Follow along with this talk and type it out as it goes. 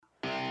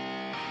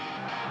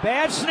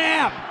Bad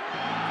snap.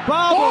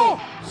 Bobble.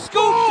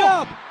 Scooped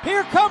up.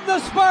 Here come the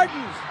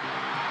Spartans.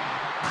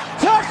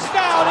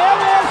 Touchdown,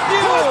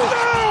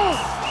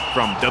 MSU!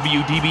 From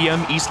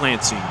WDBM East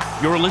Lansing,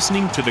 you're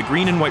listening to the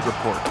Green and White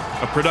Report,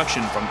 a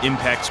production from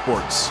Impact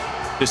Sports.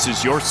 This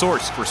is your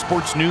source for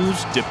sports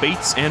news,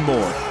 debates, and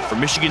more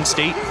from Michigan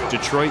State,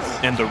 Detroit,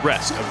 and the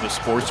rest of the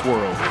sports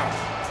world.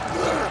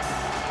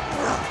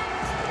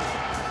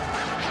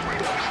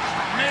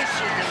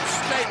 Michigan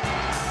State.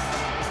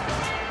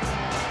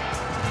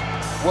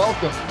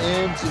 Welcome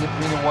into the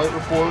Green and White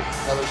Report,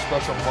 another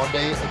special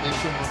Monday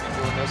edition. We'll be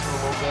doing this for a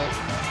little bit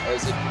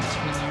as it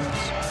continues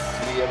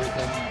to be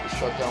everything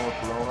shut down with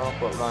Corona.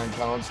 But Ryan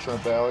Collins,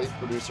 Trent Valley,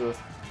 producer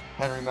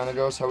Henry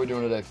Menegos. How are we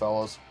doing today,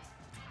 fellas?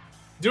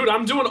 Dude,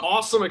 I'm doing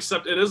awesome,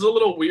 except it is a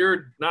little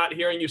weird not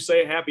hearing you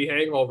say happy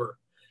hangover.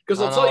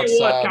 Because I'll tell you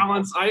what,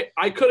 Collins,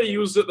 I could have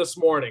used it this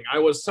morning.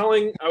 I'm not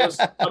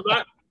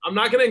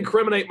going to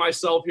incriminate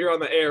myself here on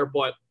the air,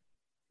 but.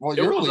 Well,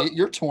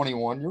 you're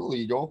 21. You're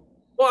legal.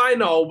 Well, I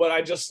know, but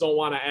I just don't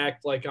want to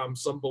act like I'm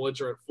some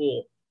belligerent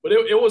fool. But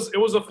it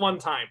was a fun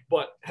time.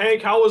 But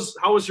Hank, how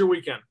was your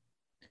weekend?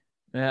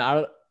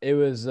 Man, it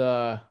was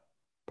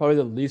probably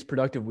the least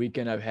productive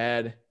weekend I've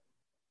had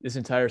this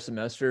entire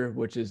semester,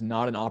 which is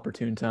not an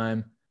opportune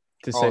time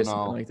to say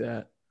something like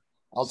that.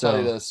 I'll tell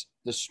you this.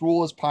 The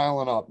school is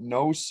piling up.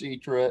 No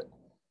secret.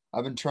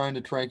 I've been trying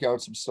to crank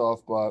out some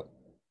stuff, but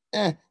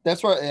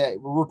that's why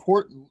we're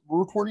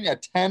recording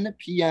at 10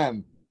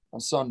 p.m. on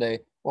Sunday.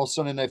 Well,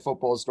 Sunday Night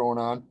Football is going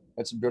on.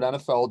 Had some good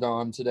NFL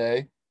done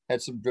today.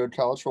 Had some good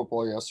college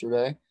football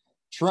yesterday.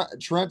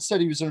 Trent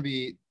said he was going to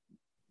be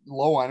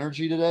low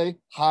energy today.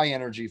 High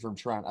energy from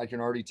Trent. I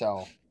can already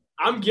tell.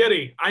 I'm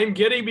giddy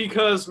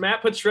because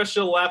Matt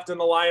Patricia left and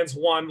the Lions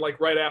won like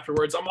right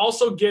afterwards. I'm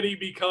also giddy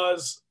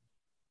because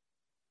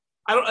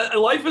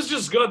life is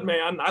just good,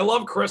 man. I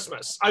love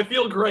Christmas. I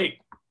feel great.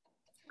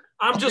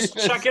 I'm just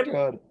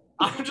checking.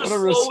 I'm just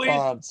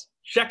slowly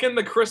checking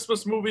the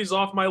Christmas movies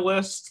off my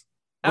list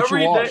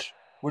every day.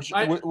 What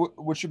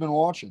you been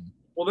watching?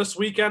 Well, this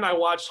weekend I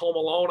watched Home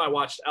Alone. I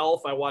watched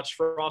Elf. I watched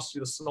Frosty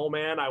the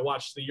Snowman. I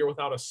watched The Year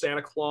Without a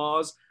Santa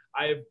Claus.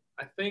 I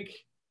think.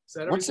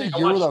 What's The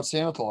Year Without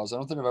Santa Claus? I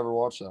don't think I've ever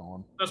watched that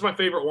one. That's my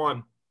favorite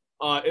one.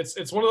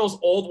 It's one of those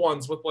old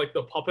ones with like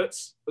the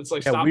puppets. It's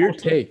like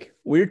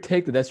weird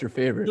take that's your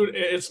favorite. Dude,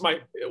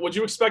 would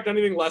you expect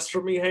anything less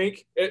from me,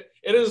 Hank? It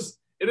is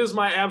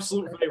my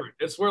absolute favorite.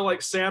 It's where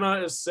like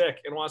Santa is sick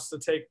and wants to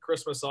take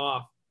Christmas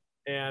off,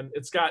 and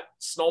it's got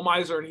Snow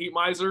Miser and Heat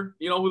Miser.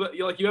 You know who that?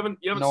 You haven't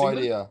no seen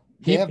idea.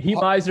 Heat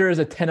Miser is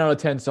a 10 out of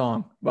 10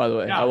 song, by the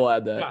way. Yeah, I will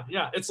add that.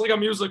 Yeah. It's like a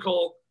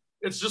musical.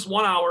 It's just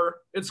 1 hour.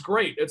 It's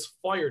great. It's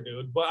fire,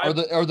 dude. But is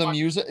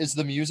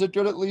the music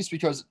good at least?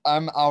 Because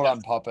I'm out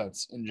on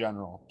puppets in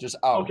general. Just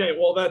out. Okay,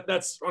 well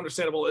that's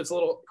understandable. It's a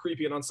little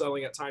creepy and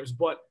unsettling at times,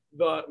 but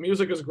the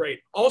music is great.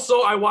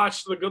 Also, I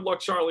watched the Good Luck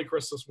Charlie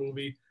Christmas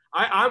movie.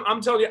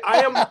 I'm telling you,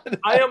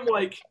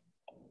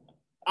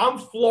 I'm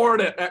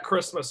flooring it at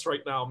Christmas right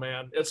now,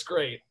 man. It's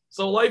great.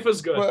 So life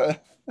is good.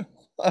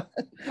 I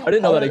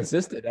didn't know that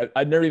existed.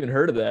 I'd never even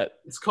heard of that.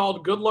 It's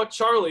called Good Luck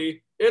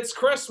Charlie. It's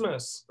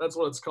Christmas. That's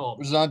what it's called.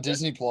 Was it on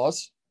Disney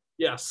Plus?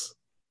 Yes.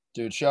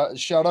 Dude,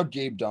 shout out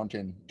Gabe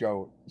Duncan,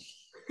 GOAT.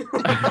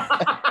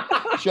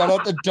 Shout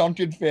out the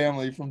Duncan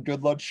family from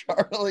Good Luck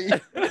Charlie.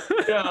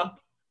 Yeah,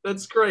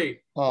 that's great.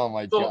 Oh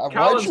my God!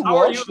 Collins,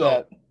 why'd you watch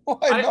that?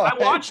 I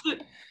watched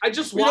it.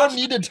 We don't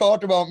need to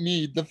talk about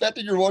me. The fact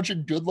that you're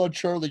watching Good Luck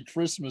Charlie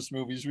Christmas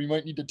movies, we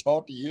might need to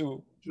talk to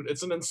you. Dude,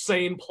 it's an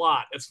insane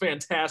plot. It's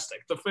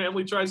fantastic. The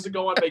family tries to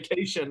go on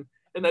vacation,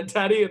 and then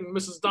Teddy and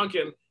Mrs.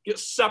 Duncan get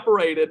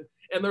separated,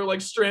 and they're like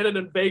stranded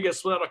in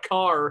Vegas without a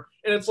car.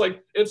 And it's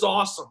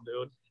awesome,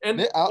 dude. And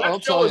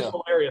that show is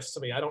hilarious to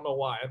me. I don't know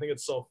why. I think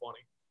it's so funny.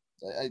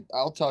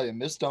 I'll tell you,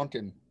 Miss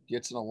Duncan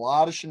gets in a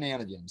lot of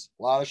shenanigans.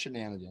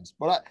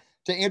 But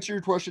to answer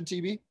your question,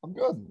 TB, I'm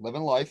good.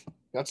 Living life.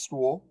 Got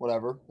school,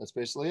 whatever. That's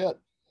basically it.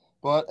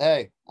 But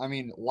hey, I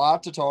mean, a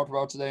lot to talk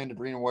about today in the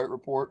Green and White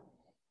Report.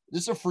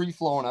 This is a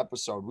free-flowing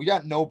episode. We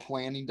got no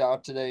planning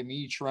out today.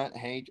 Me, Trent,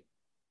 Hank,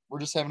 we're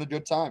just having a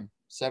good time.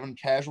 Just having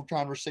casual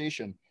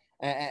conversation.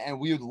 And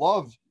we would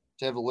love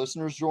to have the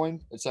listeners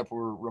join, except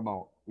we're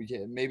remote.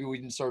 Maybe we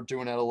can start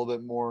doing that a little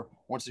bit more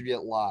once we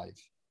get live.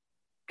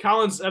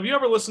 Collins, have you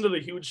ever listened to The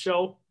Huge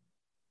Show?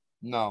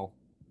 No.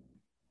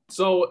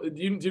 So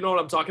do you know what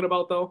I'm talking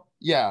about, though?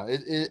 Yeah,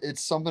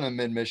 it's something in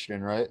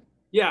mid-Michigan, right?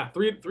 Yeah,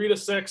 3 to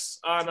 6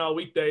 on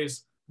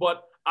weekdays.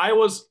 But I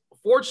was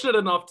fortunate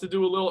enough to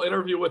do a little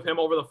interview with him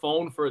over the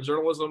phone for a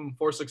Journalism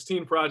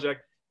 416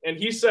 project, and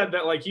he said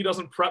that like he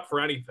doesn't prep for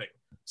anything.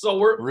 So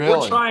we're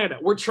trying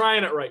it. We're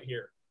trying it right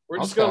here. We're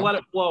just gonna let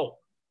it flow.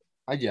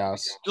 I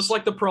guess. Just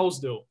like the pros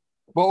do.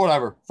 But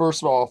whatever.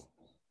 First of all,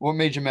 what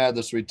made you mad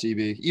this week,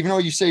 TB? Even though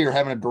you say you're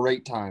having a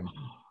great time.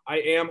 I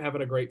am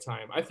having a great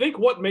time. I think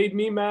what made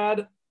me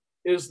mad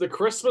is the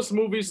Christmas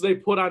movies they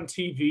put on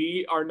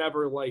TV are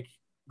never like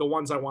the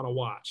ones I want to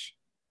watch.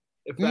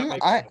 If that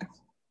makes sense.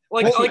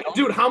 Like,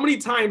 dude, how many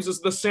times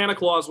is the Santa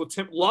Claus with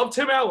Tim? Love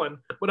Tim Allen,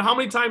 but how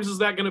many times is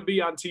that going to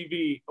be on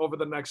TV over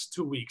the next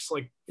 2 weeks?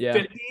 Like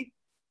 50?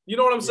 You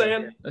know what I'm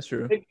saying? That's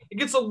true. It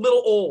gets a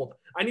little old.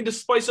 I need to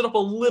spice it up a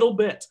little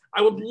bit.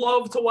 I would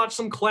love to watch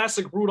some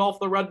classic Rudolph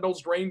the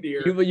Red-Nosed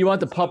Reindeer. You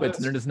want the puppets,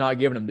 and they're just not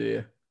giving them to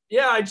you.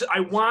 Yeah,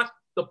 I want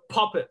the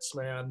puppets,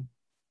 man.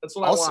 That's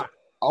what I want.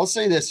 I'll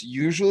say this.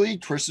 Usually,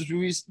 Christmas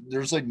movies,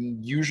 there's like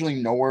usually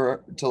nowhere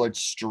to like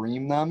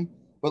stream them.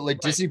 But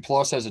like Disney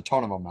Plus has a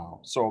ton of them now.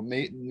 So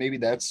maybe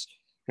that's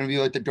going to be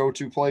like the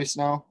go-to place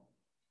now.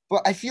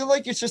 But I feel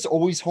like it's just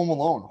always Home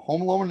Alone.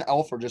 Home Alone and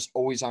Elf are just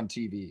always on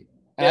TV.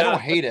 And I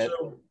don't hate it.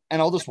 True.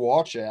 And I'll just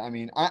watch it. I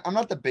mean, I'm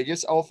not the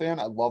biggest Elf fan.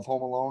 I love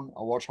Home Alone.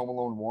 I'll watch Home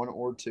Alone 1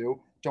 or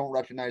 2. Don't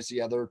recognize the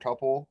other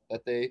couple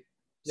that they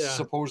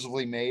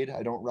supposedly made.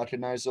 I don't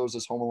recognize those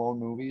as Home Alone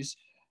movies.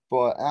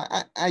 But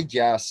I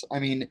guess. I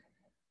mean,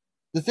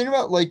 the thing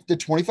about like the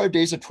 25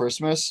 Days of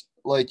Christmas,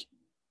 like,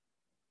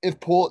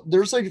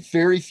 there's like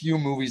very few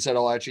movies that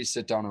I'll actually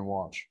sit down and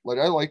watch. Like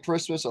I like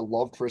Christmas. I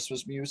love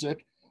Christmas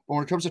music. But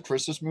when it comes to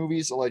Christmas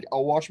movies, like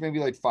I'll watch maybe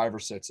like 5 or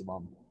 6 of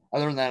them.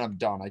 Other than that, I'm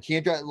done. I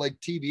can't get like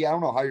TV. I don't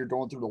know how you're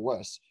going through the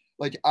list.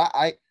 Like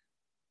I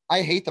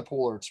hate the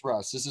Polar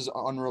Express. This is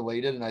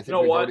unrelated, and I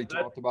think we've already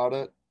talked about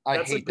it.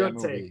 I hate that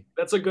movie.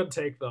 That's a good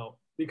take though,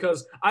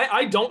 because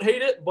I don't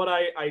hate it, but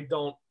I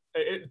don't.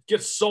 It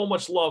gets so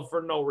much love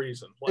for no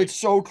reason. Like, it's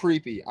so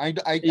creepy. I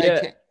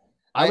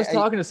was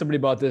talking to somebody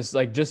about this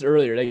like just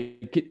earlier.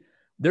 Like,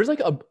 there's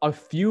like a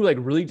few like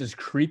really just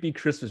creepy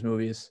Christmas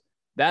movies.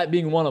 That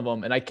being one of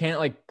them, and I can't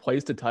like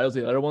place the titles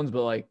of the other ones,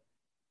 but like,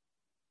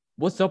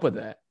 what's up with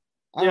that?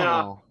 I don't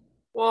know.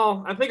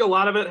 Well, I think a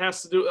lot of it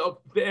has to do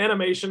the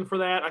animation for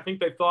that. I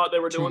think they thought they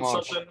were doing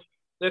something.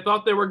 They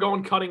thought they were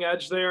going cutting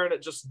edge there, and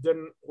it just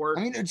didn't work.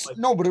 I mean,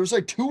 but it was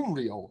like too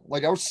real.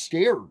 Like I was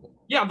scared.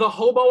 Yeah, the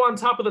hobo on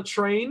top of the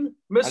train.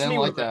 I didn't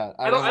like that.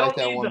 I don't like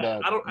that one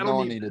bit. No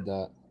one needed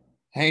that.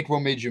 Hank,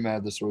 what made you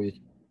mad this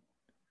week?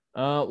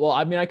 Well,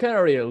 I mean, I kind of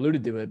already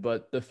alluded to it,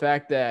 but the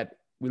fact that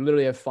we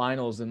literally have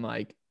finals in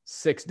like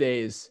 6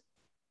 days,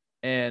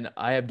 and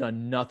I have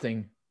done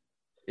nothing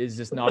is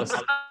just not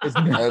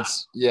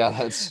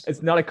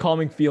it's not a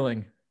calming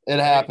feeling. It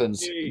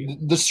happens.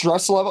 The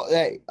stress level.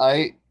 Hey,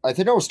 I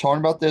think I was talking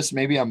about this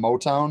maybe on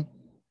Motown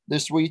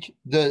this week.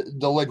 The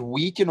like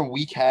week and a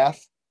week half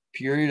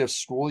period of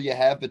school you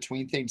have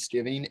between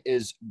Thanksgiving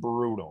is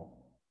brutal.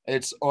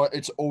 It's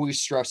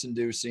always stress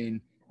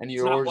inducing, and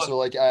you're always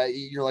like I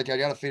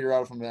gotta figure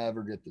out if I'm gonna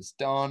ever get this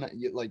done.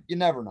 You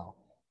never know.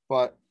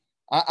 But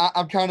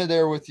I'm kind of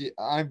there with you.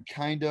 I'm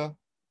kind of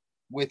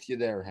with you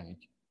there, Hank.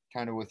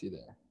 Kind of with you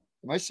there.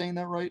 Am I saying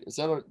that right? Is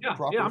that a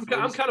proper I'm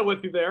kind of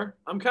with you there.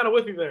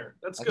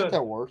 That's good. I think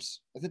that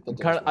works. I think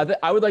that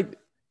I would like,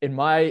 in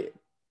my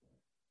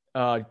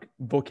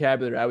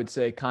vocabulary, I would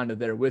say kind of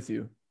there with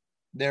you.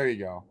 There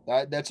you go.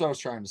 That's what I was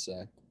trying to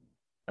say.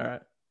 All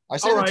right. I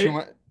say that too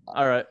much.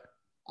 All right.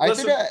 I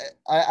think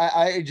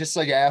I just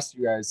like asked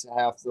you guys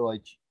half the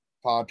like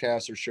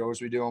podcasts or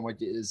shows we do. I'm like,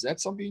 is that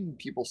something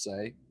people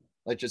say?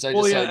 Like just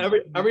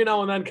every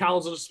now and then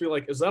Collins will just be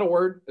like, is that a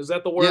word? Is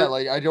that the word? Yeah,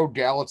 like I go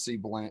galaxy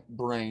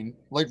brain.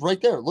 Like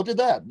right there. Look at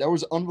that. That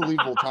was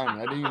unbelievable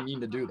timing. I didn't even mean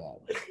to do that.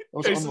 That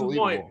was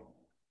unbelievable.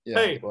 Yeah,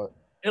 hey, but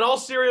in all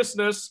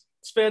seriousness,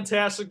 it's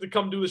fantastic to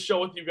come do the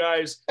show with you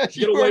guys.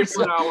 Get away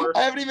for an hour.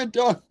 I haven't even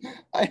done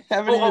my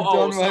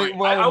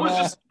I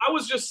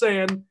was just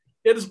saying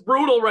it is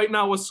brutal right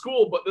now with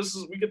school, but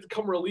we get to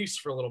come release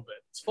for a little bit.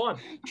 It's fun.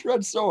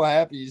 Tread's so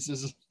happy. He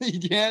says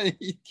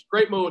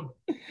great mood.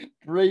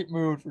 Great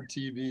mood for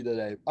TV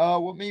today.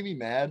 What made me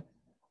mad?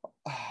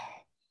 I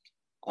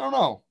don't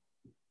know.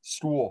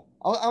 School.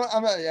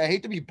 I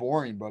hate to be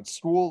boring, but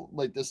school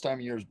like this time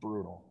of year is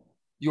brutal.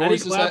 Any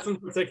class in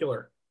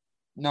particular?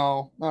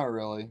 No, not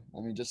really.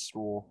 I mean, just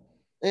school.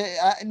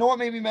 I know what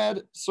made me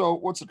mad. So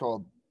what's it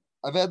called?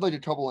 I've had like a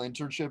couple of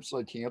internships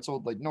like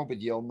canceled. Like no big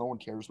deal. No one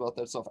cares about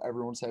that stuff.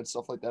 Everyone's had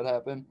stuff like that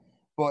happen.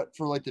 But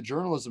for like the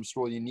journalism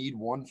school, you need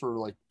one for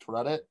like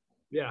credit.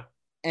 Yeah.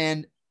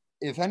 And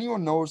if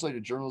anyone knows like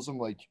a journalism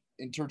like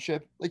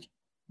internship, like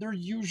they're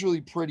usually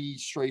pretty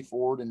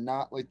straightforward and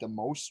not like the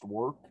most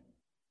work.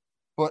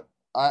 But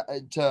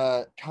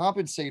to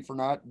compensate for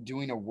not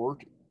doing a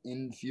work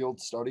in field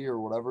study or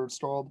whatever it's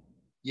called,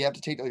 you have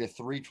to take like a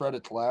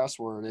 3-credit class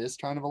where it is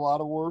kind of a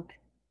lot of work,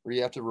 where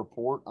you have to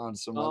report on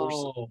some other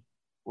stuff.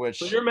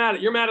 So you're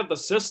mad at the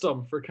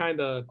system for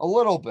kind of a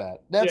little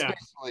bit. That's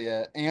basically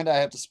it. And I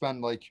have to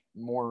spend like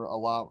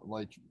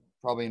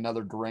probably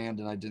another $1,000,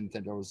 and I didn't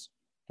think I was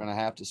gonna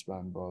have to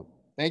spend. But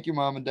thank you,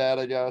 Mom and Dad,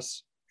 I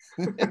guess.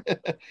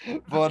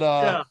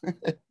 But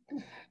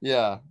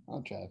yeah,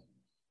 okay.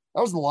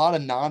 That was a lot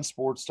of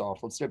non-sports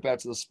talk. Let's get back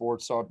to the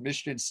sports talk.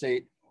 Michigan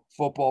State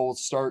football will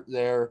start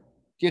there.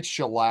 Gets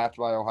shellacked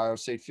by Ohio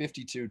State,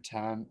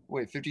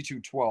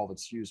 52-12,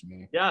 excuse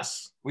me.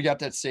 Yes. We got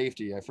that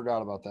safety. I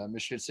forgot about that.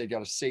 Michigan State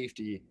got a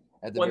safety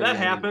at the When that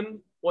happened,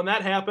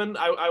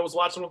 I was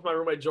watching with my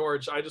roommate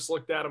George. I just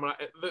looked at him, and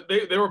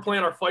they were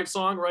playing our fight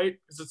song, right?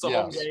 Because it's a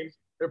home game.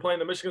 They're playing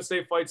the Michigan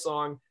State fight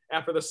song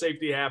after the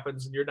safety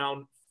happens, and you're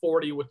down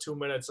 40 with 2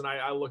 minutes. And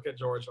I look at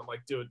George, and I'm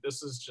like, dude,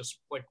 this is just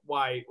like,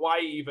 why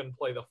even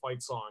play the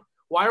fight song?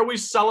 Why are we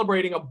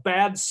celebrating a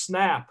bad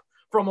snap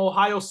from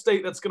Ohio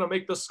State that's going to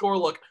make the score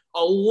look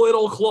a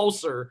little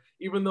closer,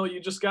 even though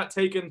you just got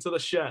taken to the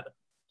shed?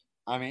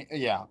 I mean,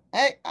 yeah.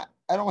 Hey, I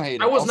don't hate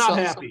it. I was not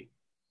happy.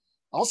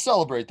 I'll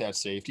celebrate that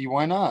safety.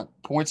 Why not?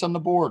 Points on the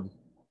board.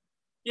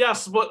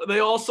 Yes, but they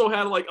also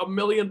had like a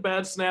million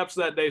bad snaps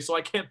that day, so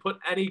I can't put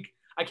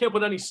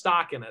any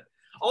stock in it.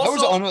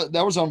 Also,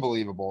 that was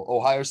unbelievable.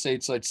 Ohio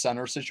State's like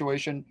center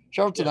situation.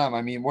 Shout out to them.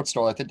 I mean,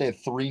 I think they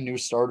had 3 new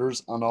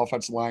starters on the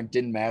offensive line.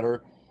 Didn't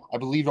matter. I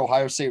believe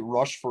Ohio State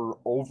rushed for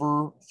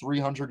over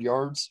 300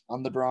 yards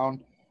on the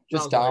ground.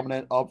 Just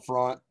dominant up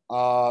front.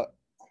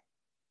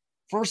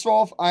 First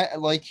off, I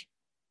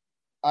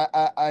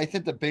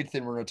think the big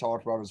thing we're going to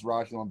talk about is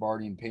Rocky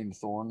Lombardi and Payton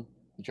Thorne,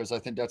 because I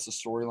think that's the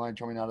storyline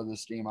coming out of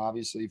this game,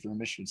 obviously, for the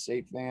Michigan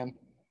State fan.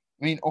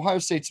 I mean, Ohio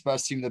State's the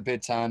best team in the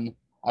Big Ten.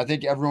 I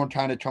think everyone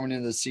kind of coming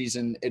into the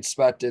season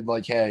expected,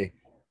 like, hey,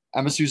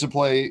 MSU's to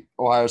play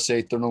Ohio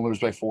State, they're going to lose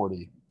by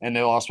 40, and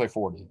they lost by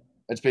 40.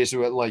 It's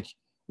basically like,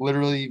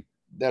 literally,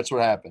 that's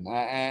what happened.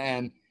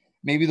 And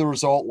maybe the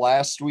result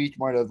last week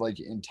might have, like,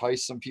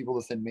 enticed some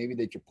people to think maybe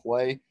they could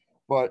play.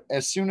 But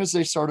as soon as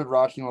they started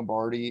Rocky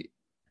Lombardi,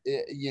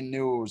 you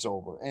knew it was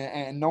over.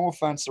 And no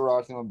offense to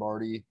Rocky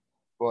Lombardi,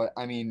 but,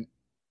 I mean,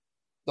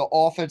 the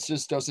offense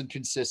just doesn't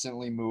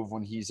consistently move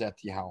when he's at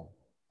the helm.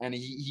 And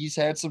he's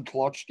had some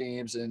clutch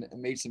games and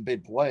made some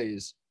big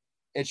plays.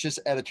 It's just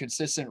at a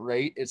consistent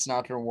rate, it's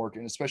not going to work.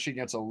 And especially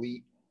against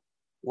elite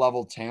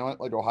level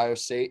talent like Ohio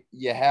State,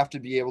 you have to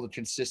be able to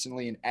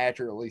consistently and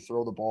accurately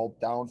throw the ball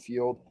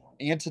downfield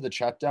and to the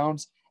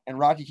checkdowns. And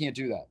Rocky can't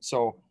do that.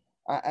 So,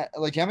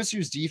 like,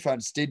 MSU's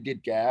defense did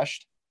get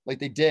gashed. Like,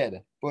 they did.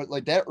 But,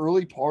 like, that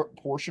early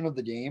portion of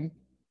the game,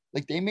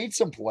 like, they made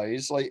some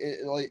plays. Like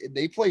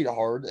they played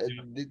hard.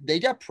 Yeah.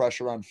 They got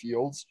pressure on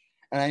Fields.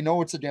 And I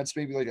know it's against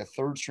maybe like a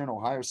third-string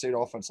Ohio State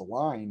offensive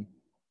line,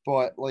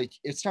 but, like,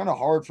 it's kind of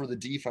hard for the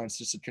defense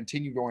just to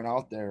continue going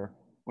out there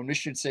when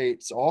Michigan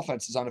State's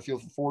offense is on the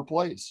field for 4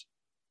 plays.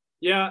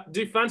 Yeah,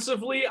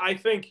 defensively, I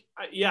think,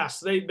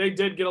 yes, they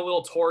did get a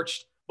little torched,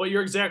 but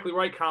you're exactly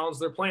right, Collins.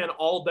 They're playing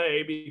all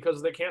day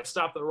because they can't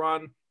stop the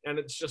run, and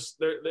it's just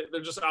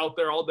they're just out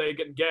there all day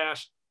getting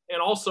gashed.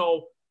 And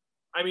also,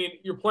 I mean,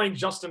 you're playing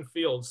Justin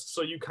Fields,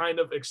 so you kind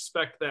of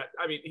expect that.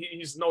 I mean,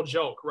 he's no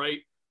joke, right?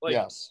 Like,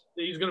 yes,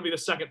 he's going to be the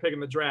second pick in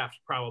the draft,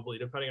 probably,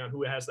 depending on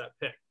who has that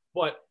pick.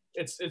 But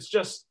it's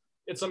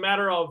a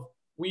matter of,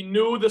 we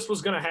knew this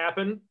was going to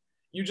happen.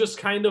 You just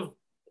kind of,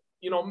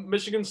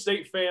 Michigan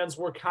State fans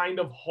were kind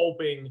of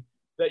hoping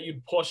that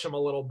you'd push him a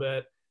little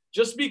bit,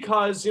 just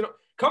because,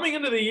 coming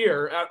into the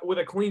year with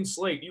a clean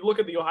slate, you look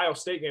at the Ohio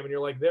State game and you're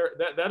like,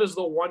 that is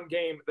the one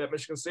game that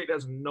Michigan State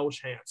has no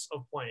chance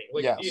of playing.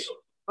 Like, yes.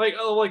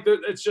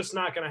 It's just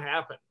not going to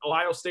happen.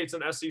 Ohio State's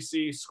an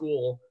SEC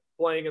school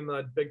playing in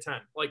the Big Ten.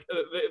 Like,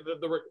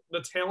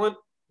 the talent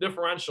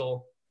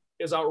differential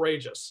is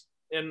outrageous.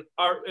 And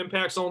our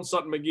Impact's own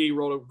Sutton McGee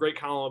wrote a great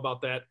column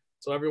about that.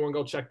 So everyone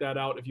go check that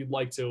out if you'd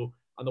like to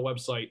on the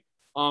website.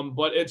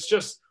 But it's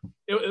just,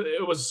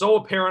 it was so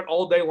apparent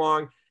all day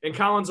long. And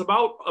Collins,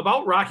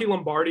 about Rocky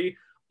Lombardi,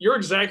 you're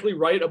exactly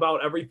right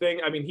about everything.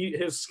 I mean,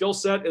 his skill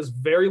set is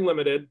very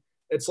limited.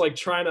 It's like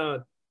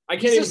I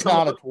can't even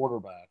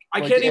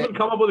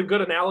come up with a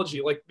good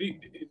analogy. Like,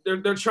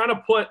 they're trying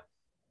to put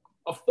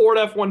a Ford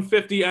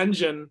F-150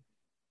 engine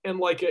in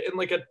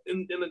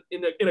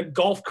a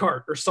golf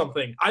cart or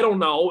something. I don't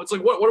know. It's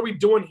like, what are we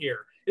doing here?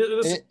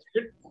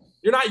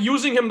 You're not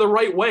using him the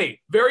right way.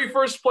 Very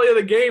first play of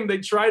the game, they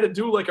try to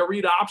do like a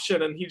read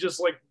option, and he just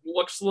like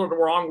looks the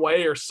wrong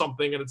way or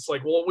something. And it's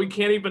like, well, we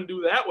can't even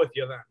do that with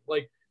you then.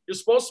 Like, you're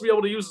supposed to be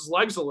able to use his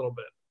legs a little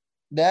bit.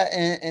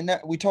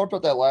 That we talked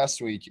about that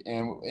last week,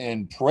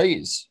 and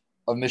praise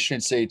of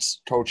Michigan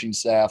State's coaching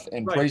staff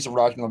and praise of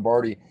Rocky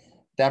Lombardi,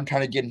 them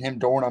kind of getting him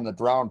going on the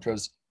ground,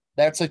 because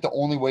that's like the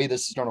only way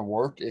this is going to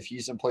work if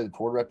he's going to play the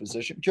quarterback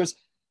position. Because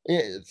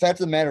the fact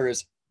of the matter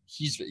is,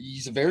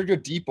 he's a very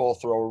good deep ball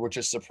thrower, which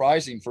is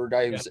surprising for a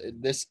guy who's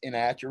this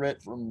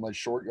inaccurate from like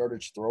short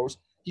yardage throws.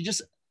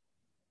 He's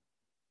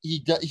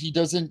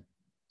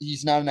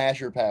not an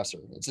accurate passer.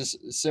 It's just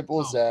as simple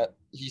as that.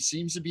 He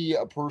seems to be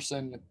a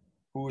person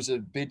who is a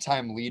big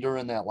time leader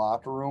in that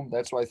locker room.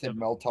 That's why I think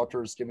Mel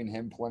Tucker is giving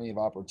him plenty of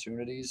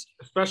opportunities,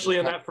 especially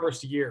in that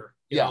first year.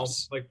 You know,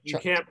 like, you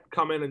can't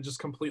come in and just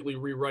completely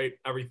rewrite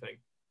everything.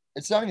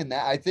 It's not even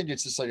that. I think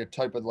it's just like a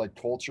type of like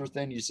culture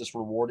thing. He's just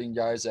rewarding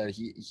guys that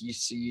he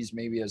sees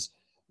maybe as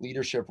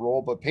leadership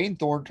role. But Payton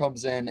Thorne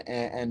comes in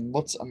and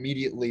looks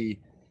immediately.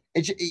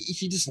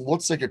 He just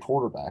looks like a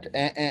quarterback.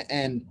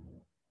 And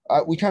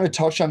we kind of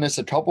touched on this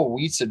a couple of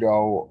weeks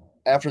ago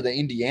after the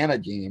Indiana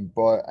game,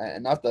 but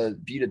not to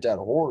beat a dead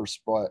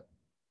horse, but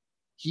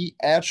he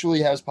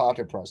actually has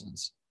pocket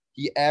presence.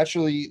 He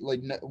actually,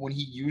 like, when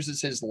he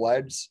uses his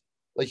legs,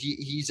 like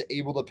he's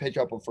able to pick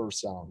up a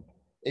first down.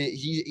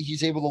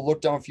 He's able to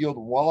look downfield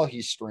while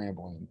he's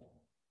scrambling.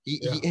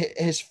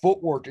 His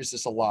footwork is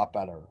just a lot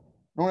better.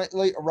 No,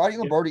 like Rodney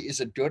Lombardi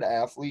is a good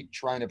athlete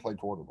trying to play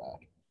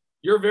quarterback.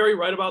 You're very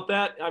right about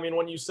that. I mean,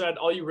 when you said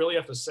all you really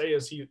have to say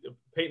is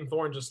Peyton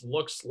Thorne just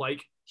looks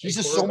like he's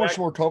just so much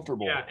more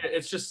comfortable. Yeah,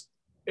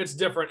 it's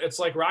different. It's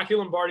like Rocky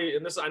Lombardi,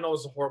 and this I know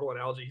is a horrible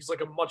analogy. He's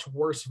like a much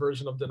worse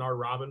version of Denard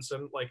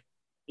Robinson. Like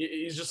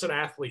he's just an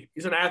athlete.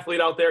 He's an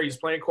athlete out there. He's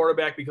playing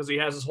quarterback because he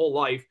has his whole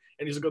life,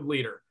 and he's a good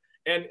leader.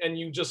 And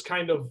you just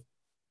kind of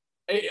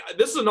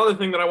this is another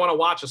thing that I want to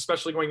watch,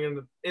 especially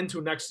going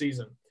into next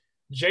season.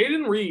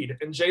 Jayden Reed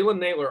and Jalen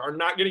Nailor are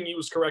not getting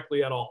used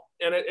correctly at all.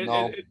 And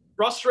it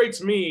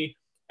frustrates me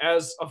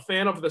as a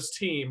fan of this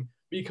team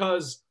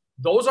because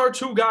those are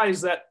two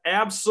guys that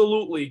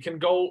absolutely can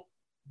go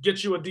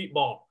get you a deep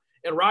ball.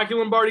 And Rocky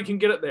Lombardi can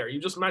get it there. You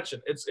just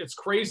mentioned it's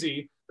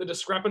crazy the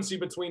discrepancy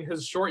between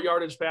his short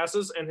yardage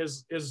passes and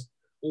his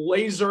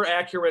laser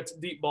accurate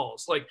deep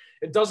balls. Like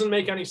it doesn't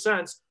make any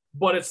sense,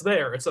 but it's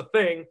there. It's a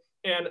thing.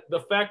 And the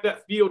fact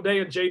that Theo Day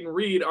and Jayden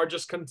Reed are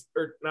just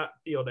or not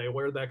Theo Day,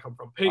 where did that come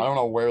from? I don't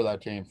know where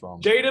that came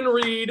from. Jayden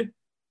Reed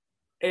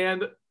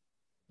and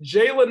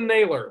Jalen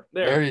Nailor.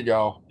 There you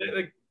go.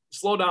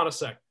 Slow down a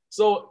sec.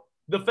 So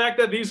the fact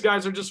that these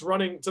guys are just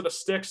running to the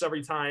sticks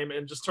every time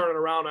and just turning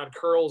around on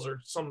curls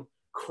or some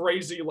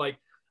crazy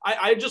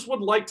I just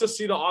would like to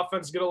see the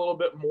offense get a little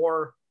bit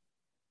more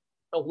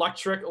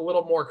electric, a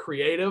little more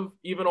creative,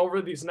 even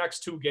over these next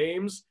two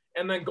games,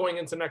 and then going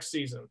into next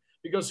season.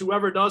 Because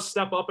whoever does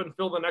step up and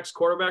fill the next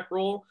quarterback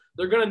role,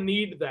 they're going to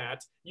need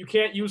that. You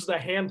can't use the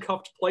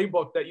handcuffed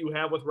playbook that you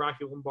have with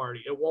Rocky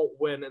Lombardi. It won't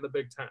win in the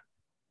Big Ten.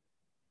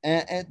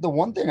 And the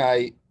one thing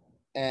I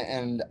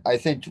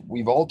think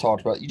we've all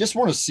talked about, you just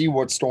want to see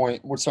what's going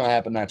to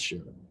happen next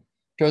year.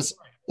 Because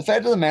the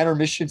fact of the matter,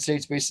 Michigan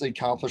State's basically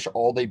accomplished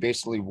all they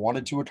basically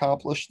wanted to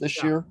accomplish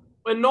this year.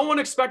 And no one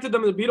expected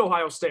them to beat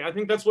Ohio State. I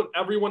think that's what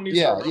everyone needs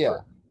to remember. Yeah.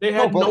 They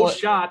had no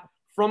shot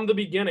from the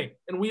beginning,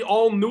 and we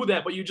all knew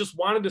that, but you just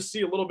wanted to see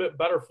a little bit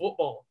better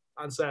football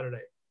on Saturday.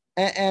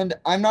 And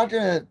I'm not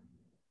going to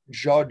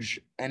judge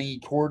any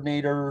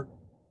coordinator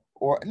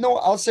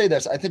I'll say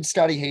this. I think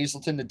Scotty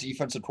Hazelton, the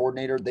defensive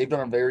coordinator, they've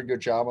done a very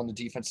good job on the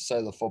defensive side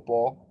of the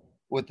football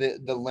with the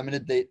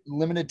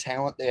limited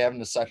talent they have in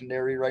the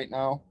secondary right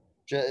now.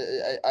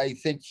 I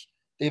think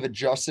they've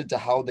adjusted to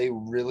how they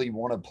really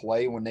want to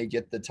play when they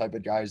get the type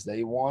of guys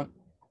they want.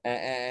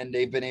 And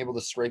they've been able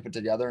to scrape it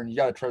together. And you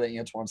got to credit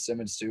Antoine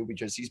Simmons too,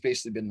 because he's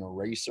basically been an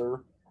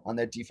eraser on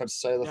that defensive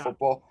side of the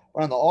football.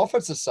 But on the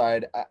offensive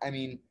side, I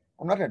mean,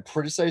 I'm not going to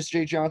criticize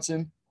Jay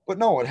Johnson, but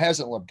no, it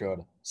hasn't looked good.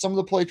 Some of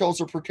the play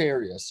calls are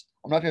precarious.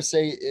 I'm not going to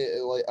say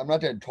I'm not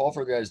going to call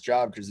for the guy's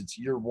job because it's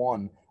year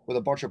one with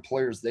a bunch of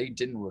players they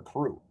didn't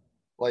recruit.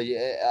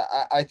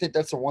 I think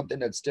that's the one thing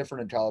that's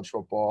different in college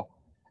football.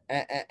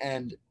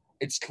 And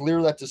it's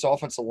clear that this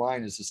offensive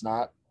line is just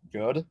not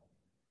good.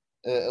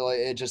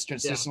 It just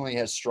consistently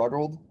has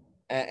struggled,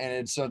 and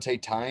it's going to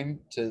take time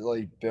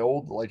to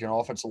build an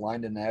offensive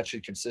line and actually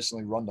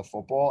consistently run the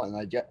football.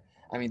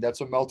 And that's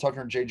what Mel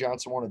Tucker and Jay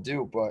Johnson want to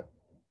do, but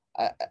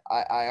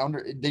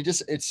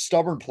it's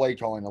stubborn play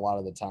calling a lot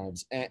of the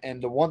times.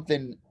 And the one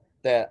thing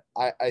that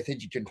I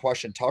think you can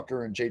question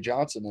Tucker and Jay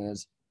Johnson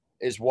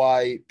is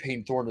why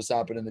Payne Thorne has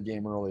not been in the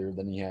game earlier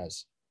than he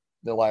has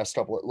the last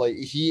couple of,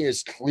 he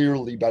is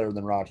clearly better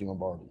than Rocky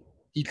Lombardi.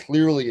 He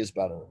clearly is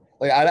better.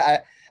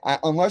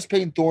 Unless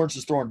Payne Thorne's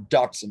just throwing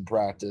ducks in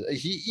practice,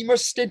 he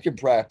must stink in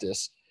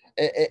practice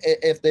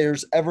if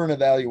there's ever an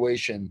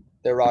evaluation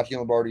that Rocky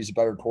Lombardi is a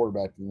better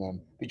quarterback than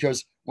them.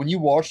 Because when you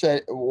watch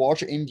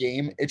in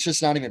game, it's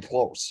just not even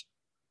close.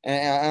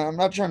 And I'm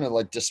not trying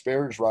to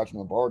disparage Rocky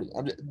Lombardi.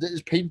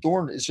 Payne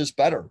Thorne is just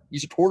better.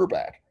 He's a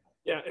quarterback.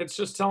 Yeah, it's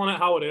just telling it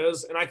how it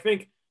is. And I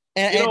think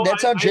and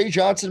that's on Jay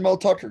Johnson and Mel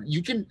Tucker.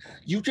 You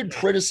can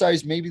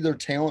criticize maybe their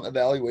talent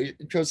evaluation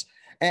because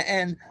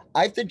and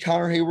I think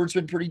Connor Hayward's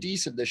been pretty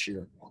decent this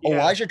year. Yeah.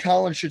 Elijah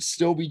Collins should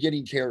still be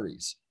getting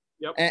carries.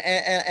 Yep.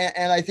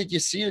 And I think you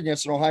see it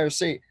against an Ohio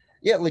State.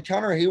 Yeah,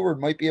 Connor Hayward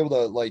might be able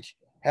to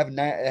have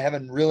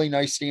a really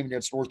nice game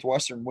against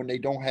Northwestern when they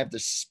don't have the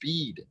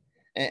speed.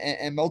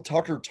 And Mel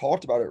Tucker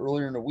talked about it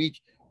earlier in the week.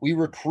 We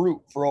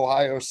recruit for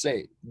Ohio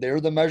State.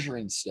 They're the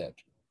measuring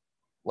stick.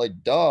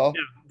 Duh.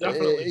 Yeah,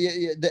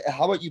 definitely.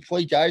 How about you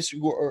play guys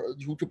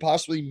who could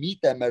possibly meet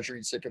that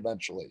measuring stick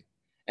eventually?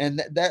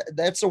 And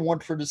that's the one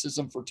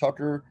criticism for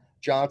Tucker,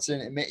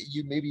 Johnson, and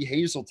maybe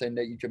Hazelton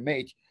that you can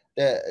make,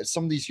 that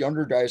some of these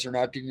younger guys are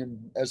not getting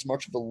as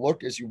much of a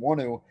look as you want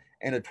to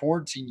in a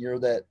quarantine year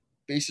that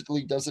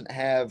basically doesn't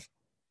have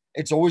 –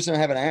 it's always going to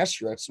have an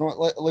asterisk. It's not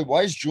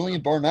why is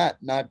Julian Barnett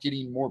not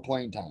getting more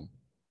playing time?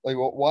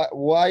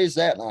 Why is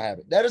that not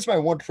happening? That is my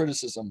one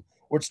criticism,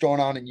 what's going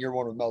on in year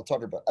one with Mel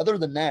Tucker. But other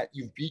than that,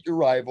 you've beat your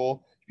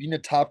rival, beaten a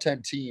top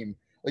 10 team.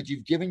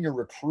 You've given your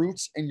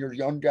recruits and your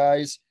young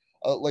guys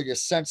a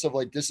sense of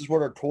this is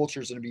what our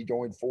culture is going to be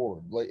going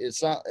forward. It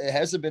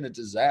hasn't been a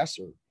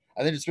disaster.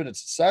 I think it's been a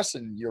success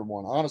in year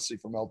one, honestly,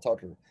 for Mel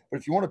Tucker. But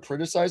if you want to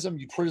criticize him,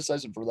 you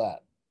criticize him for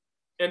that.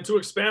 And to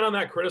expand on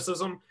that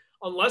criticism,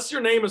 unless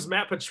your name is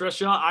Matt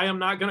Patricia, I am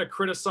not going to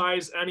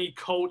criticize any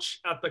coach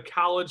at the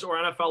college or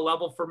NFL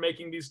level for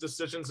making these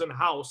decisions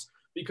in-house,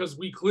 because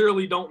we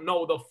clearly don't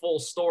know the full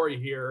story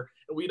here,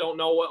 and we don't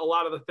know what a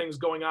lot of the things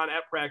going on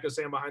at practice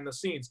and behind the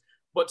scenes.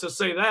 But to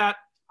say that,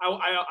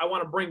 I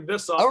want to bring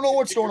this up. I don't know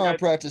what's going on in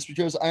practice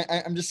because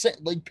I'm just saying,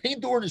 like, Payne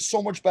Thorne is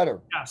so much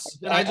better. Yes,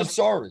 and I'm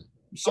sorry.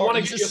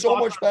 He's just so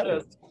much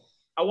better.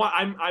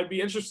 I'd be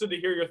interested to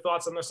hear your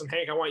thoughts on this, and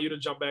Hank, I want you to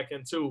jump back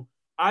in too.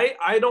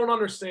 I don't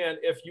understand,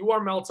 if you are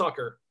Mel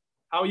Tucker,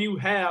 how you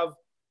have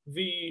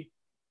the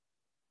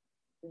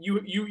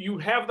you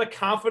have the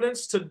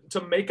confidence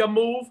to make a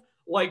move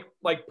like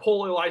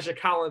pull Elijah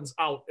Collins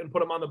out and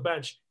put him on the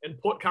bench and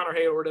put Connor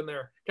Hayward in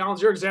there.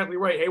 Collins, you're exactly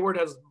right. Hayward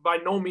has by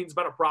no means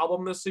been a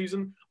problem this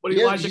season, but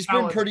he's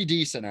been pretty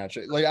decent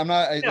actually. Like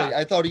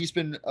I thought he's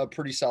been a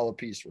pretty solid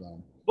piece for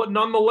them. But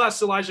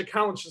nonetheless, Elijah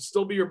Collins should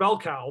still be your bell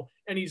cow,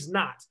 and he's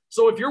not.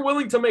 So if you're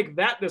willing to make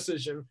that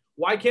decision,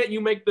 why can't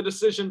you make the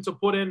decision to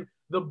put in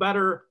the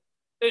better?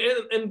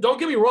 And don't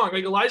get me wrong,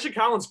 like Elijah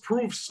Collins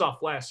proved stuff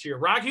last year.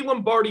 Rocky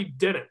Lombardi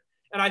didn't.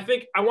 And I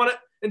think I want to,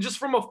 and just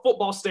from a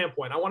football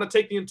standpoint, I want to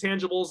take the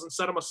intangibles and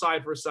set them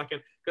aside for a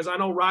second, because I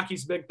know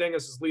Rocky's big thing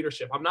is his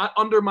leadership. I'm not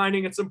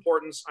undermining its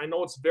importance. I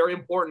know it's very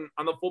important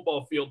on the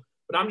football field,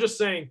 but I'm just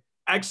saying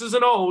X's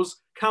and O's.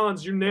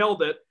 Collins, you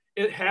nailed it.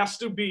 It has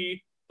to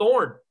be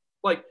Thorne.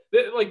 Like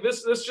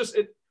this just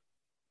it.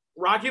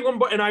 Rocky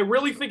Lombardi, and I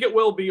really think it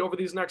will be over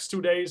these next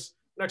 2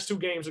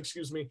 games,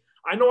 excuse me.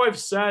 I know I've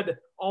said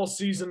all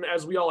season,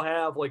 as we all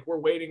have, like we're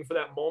waiting for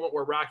that moment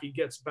where Rocky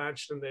gets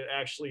benched and it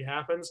actually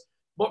happens.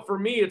 But for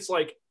me, it's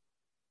like,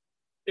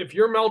 if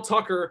you're Mel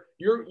Tucker,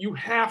 you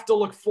have to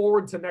look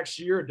forward to next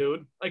year,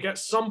 dude. Like at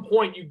some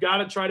point, you got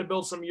to try to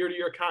build some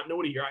year-to-year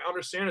continuity here. I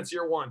understand it's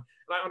year one,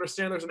 and I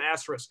understand there's an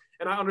asterisk,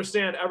 and I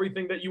understand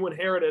everything that you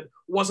inherited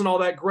wasn't all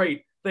that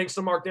great. Thanks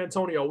to Mark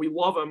D'Antonio. We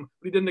love him,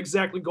 but he didn't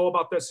exactly go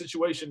about that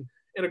situation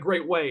in a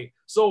great way.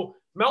 So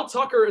Mel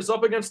Tucker is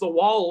up against the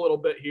wall a little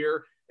bit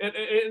here,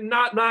 and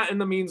not in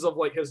the means of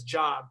like his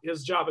job.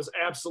 His job is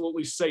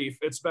absolutely safe.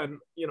 It's been,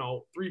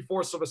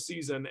 3/4 of a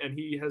season, and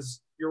he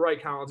has, you're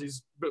right, Collins,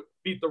 he's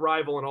beat the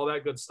rival and all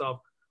that good stuff.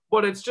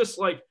 But it's just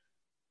like,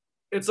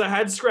 it's a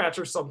head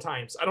scratcher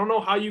sometimes. I don't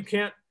know how you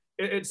can't,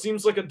 it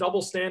seems like a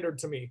double standard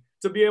to me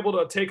to be able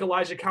to take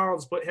Elijah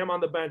Collins, put him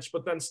on the bench,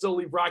 but then still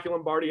leave Rocky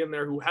Lombardi in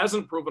there, who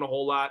hasn't proven a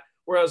whole lot.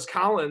 Whereas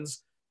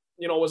Collins,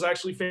 was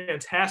actually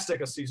fantastic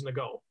a season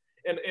ago.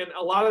 And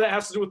a lot of that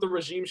has to do with the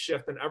regime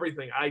shift and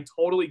everything. I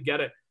totally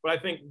get it. But I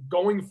think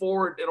going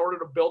forward, in order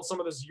to build some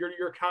of this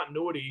year-to-year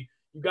continuity,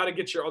 you got to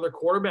get your other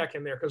quarterback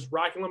in there, because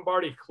Rocky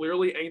Lombardi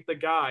clearly ain't the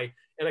guy.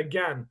 And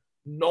again,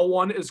 no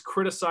one is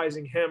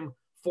criticizing him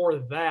for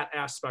that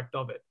aspect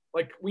of it.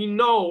 Like, we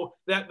know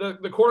that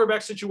the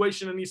quarterback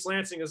situation in East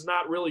Lansing is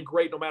not really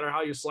great no matter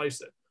how you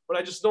slice it. But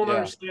I just don't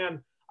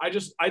understand.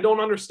 I don't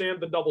understand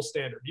the double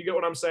standard. You get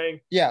what I'm saying?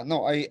 Yeah,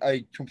 no,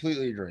 I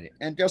completely agree.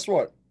 And guess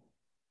what?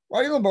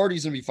 Rocky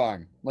Lombardi's gonna be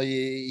fine. Like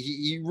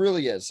he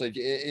really is. Like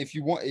if he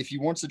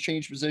wants to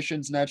change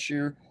positions next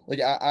year, like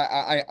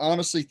I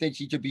honestly think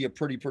he could be a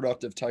pretty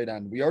productive tight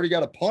end. We already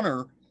got a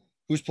punter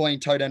who's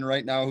playing tight end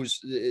right now, who's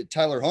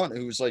Tyler Hunt,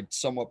 who's like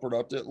somewhat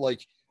productive.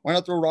 Like, why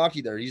not throw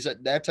Rocky there? He's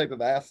that type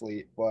of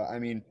athlete. But I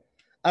mean,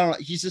 I don't know.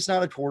 He's just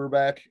not a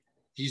quarterback.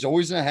 He's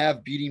always gonna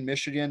have beating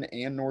Michigan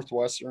and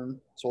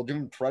Northwestern, so I'll give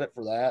him credit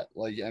for that.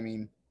 Like, I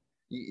mean,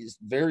 he's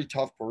a very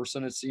tough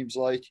person. It seems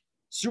like.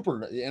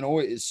 Super, and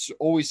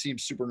always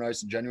seems super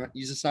nice and genuine.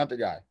 He's just not the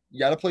guy. You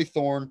got to play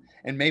Thorne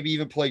and maybe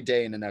even play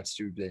Day in the next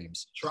 2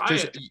 games.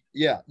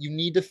 Yeah, you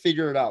need to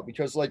figure it out,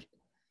 because like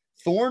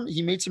Thorne,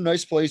 he made some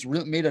nice plays,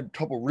 made a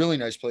couple really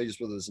nice plays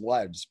with his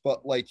legs,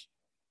 but like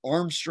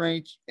arm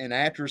strength and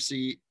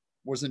accuracy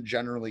wasn't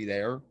generally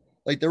there.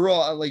 Like they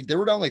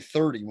were down like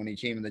 30 when he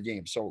came in the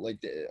game. So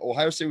like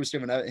Ohio State was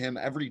giving him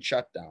every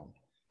check down.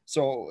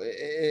 So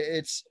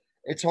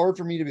it's hard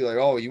for me to be like,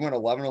 oh, you went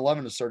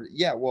 11-11 to start.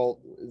 Yeah, well,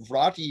 if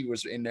Rocky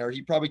was in there,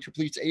 he probably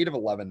completes 8 of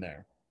 11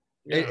 there.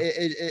 Yeah.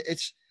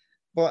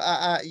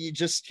 But you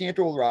just can't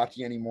do with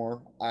Rocky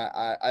anymore.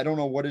 I don't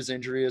know what his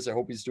injury is. I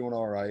hope he's doing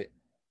all right.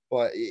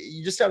 But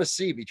you just got to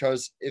see,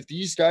 because if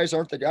these guys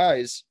aren't the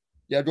guys,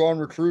 you got to go on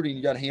recruiting.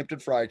 You got Hampton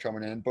Fry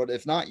coming in. But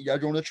if not, you got to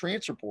go in the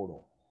transfer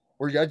portal,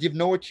 or you got to give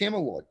Noah Kim a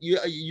look.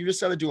 You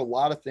just got to do a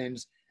lot of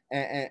things.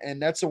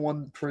 And that's the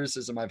one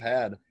criticism I've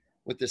had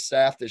with the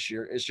staff this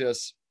year. Is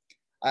just,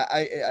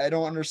 I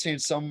don't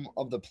understand some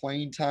of the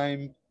playing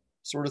time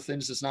sort of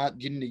things. It's not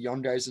getting the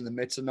young guys in the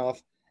mix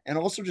enough, and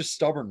also just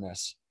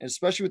stubbornness, and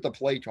especially with the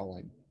play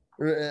calling.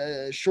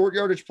 Short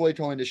yardage play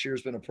calling this year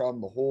has been a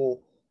problem the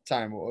whole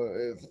time.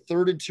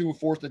 3rd and 2,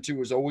 4th and 2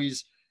 was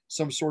always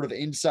some sort of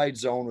inside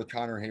zone with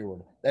Connor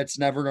Hayward. That's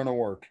never going to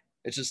work.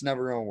 It's just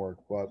never going to work.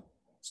 But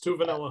it's too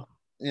vanilla.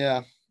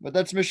 Yeah, but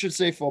that's Michigan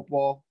State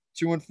football.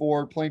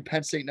 2-4, playing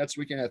Penn State next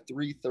weekend at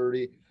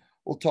 3:30.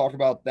 We'll talk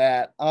about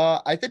that.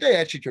 I think they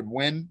actually could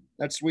win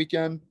next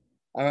weekend.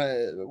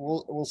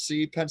 We'll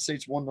see. Penn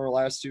State's won their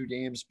last 2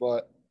 games,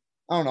 but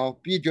I don't know.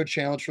 Be a good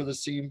challenge for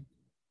this team,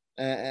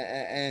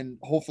 and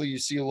hopefully you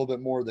see a little bit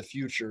more of the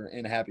future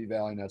in Happy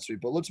Valley next week.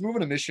 But let's move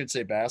into Michigan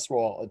State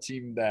basketball, a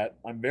team that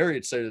I'm very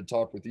excited to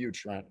talk with you,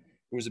 Trent,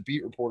 who was a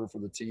beat reporter for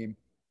the team.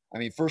 I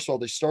mean, first of all,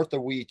 they start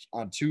the week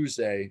on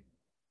Tuesday,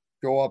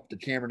 go up to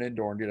Cameron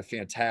Indoor and get a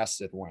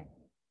fantastic win.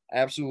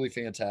 Absolutely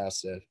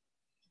fantastic.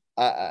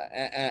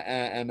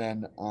 And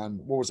then on,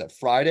 what was that,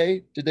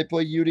 Friday? Did they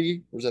play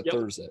UD? Or was that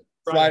Thursday?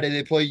 Friday,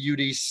 they play UD,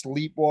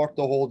 sleepwalk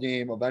the whole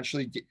game,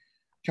 eventually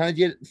kind of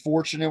get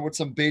fortunate with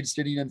some bigs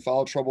getting in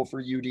foul trouble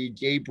for UD.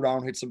 Gabe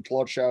Brown hit some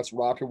clutch shots.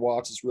 Rocket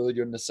Watts is really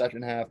good in the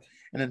second half.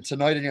 And then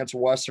tonight against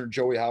Western,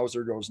 Joey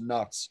Hauser goes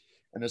nuts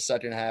in the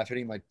second half,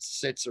 hitting like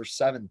 6 or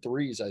 7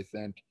 threes, I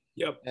think.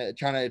 Yep.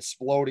 Kind of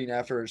exploding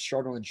after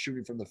struggling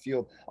shooting from the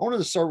field. I wanted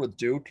to start with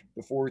Duke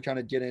before we kind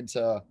of get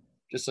into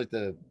just like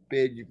the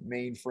big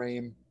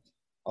mainframe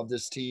of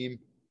this team.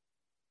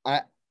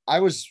 I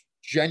was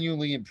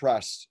genuinely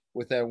impressed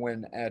with that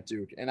win at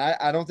Duke. And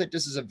I don't think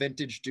this is a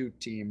vintage Duke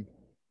team.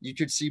 You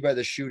could see by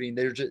the shooting,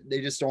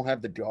 they just don't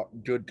have the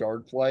good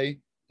guard play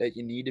that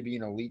you need to be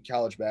an elite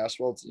college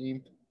basketball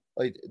team.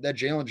 Like that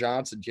Jalen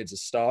Johnson kid's a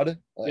stud,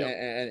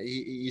 and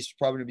he's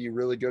probably going to be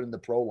really good in the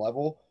pro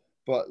level.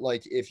 But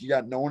like if you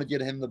got no one to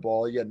get him the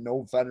ball, you got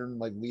no veteran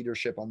like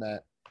leadership on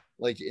that,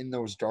 like in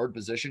those guard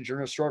positions, you're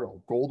going to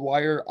struggle.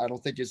 Goldwire, I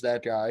don't think is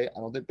that guy. I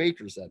don't think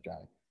Baker's that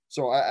guy.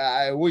 So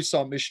I always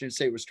saw Michigan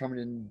State was coming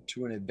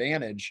into an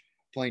advantage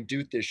playing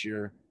Duke this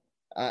year.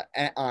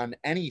 On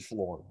any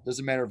floor.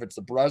 Doesn't matter if it's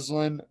the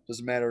Breslin,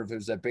 doesn't matter if it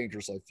was at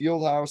Bankers Life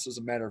Fieldhouse,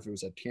 doesn't matter if it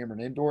was at Cameron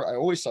Indoor. I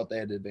always thought they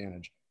had the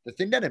advantage. The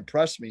thing that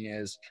impressed me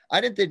is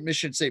I didn't think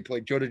Michigan State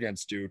played good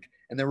against Duke,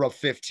 and they were up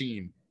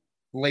 15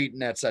 late in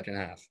that second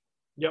half.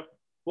 Yep.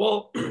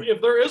 Well,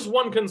 if there is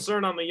one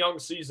concern on the young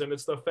season,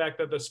 it's the fact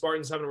that the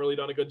Spartans haven't really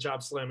done a good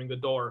job slamming the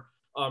door.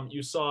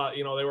 You saw,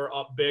 they were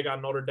up big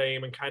on Notre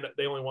Dame and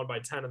they only won by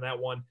 10 in that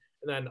one,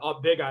 and then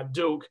up big on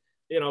Duke.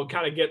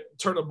 Kind of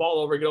turn the ball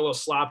over, get a little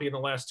sloppy in the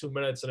last 2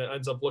 minutes, and it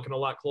ends up looking a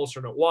lot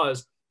closer than it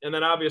was. And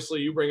then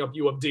obviously you bring up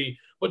U of D.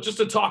 But just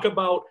to talk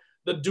about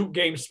the Duke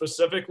game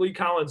specifically,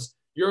 Collins,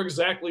 you're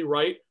exactly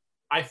right.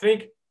 I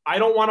think I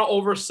don't want to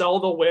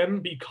oversell the win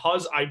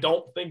because I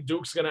don't think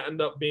Duke's going to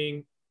end up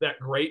being that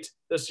great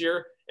this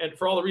year, and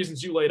for all the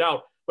reasons you laid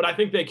out. But I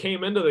think they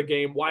came into the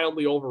game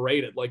wildly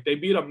overrated. Like they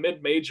beat a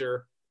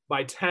mid-major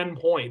by 10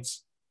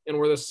 points and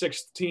were the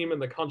 6th team in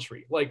the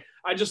country. Like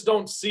I just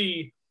don't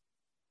see –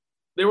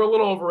 they were a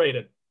little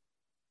overrated.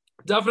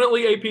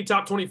 Definitely AP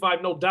top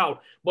 25, no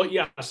doubt. But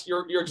yes,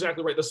 you're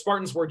exactly right. The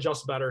Spartans were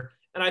just better.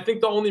 And I think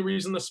the only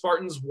reason the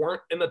Spartans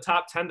weren't in the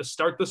top 10 to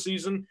start the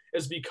season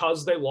is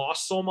because they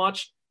lost so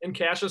much in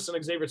Cassius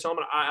and Xavier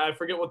Tillman. I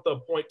forget what the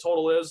point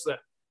total is that,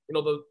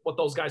 what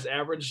those guys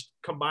averaged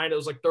combined. It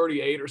was like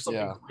 38 or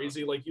something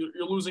crazy. Like you're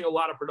losing a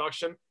lot of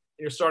production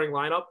in your starting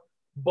lineup.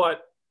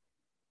 But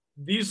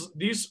this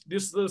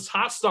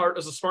hot start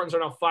as the Spartans are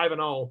now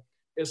 5-0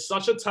 is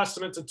such a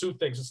testament to two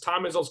things. It's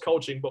Tom Izzo's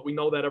coaching, but we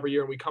know that every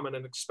year and we come in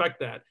and expect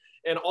that.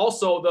 And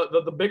also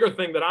the bigger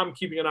thing that I'm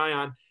keeping an eye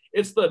on,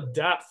 it's the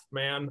depth,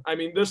 man. I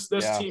mean, this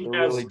team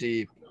has really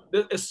deep,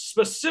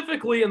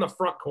 specifically in the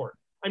front court.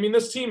 I mean,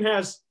 this team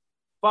has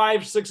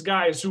 5-6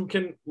 guys who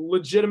can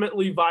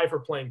legitimately vie for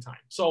playing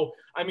time. So,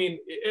 I mean,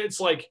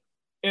 it's like,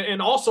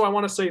 and also I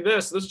want to say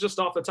this is just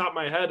off the top of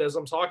my head as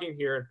I'm talking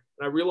here,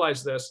 and I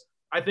realize this.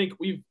 I think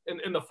we've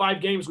in the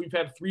 5 games we've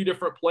had 3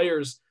 different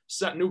players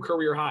set new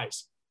career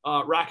highs.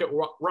 Rocket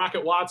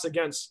Watts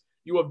against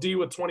U of D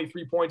with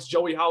 23 points.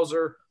 Joey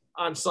Hauser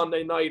on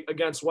Sunday night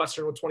against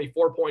Western with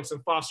 24 points,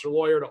 and Foster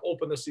Lawyer to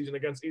open the season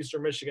against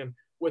Eastern Michigan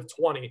with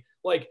 20.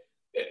 Like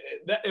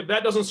if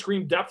that doesn't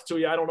scream depth to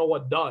you, I don't know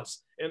what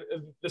does. And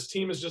this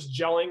team is just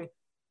gelling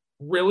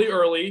really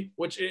early,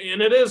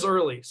 and it is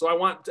early. So I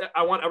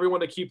want everyone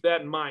to keep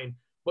that in mind.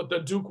 But the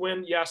Duke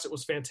win, yes, it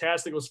was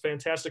fantastic. It was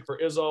fantastic for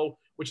Izzo,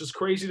 which is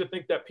crazy to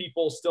think that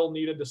people still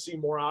needed to see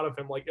more out of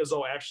him. Like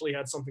Izzo actually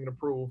had something to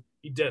prove.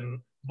 He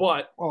didn't.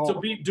 But to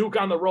beat Duke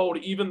on the road,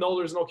 even though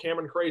there's no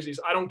Cameron Crazies,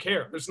 I don't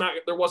care.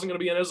 There wasn't going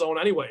to be an Izzo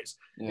anyways.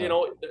 Yeah.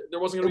 There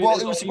wasn't going to be. Well,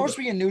 it was supposed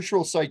to be a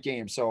neutral site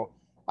game, so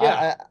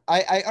yeah.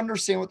 I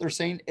understand what they're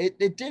saying.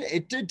 It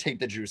did take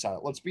the juice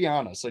out. Let's be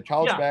honest. Like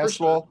college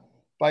basketball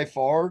by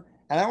far,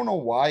 and I don't know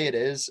why it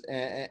is.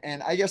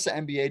 And I guess the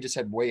NBA just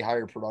had way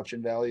higher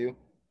production value.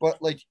 But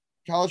like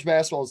college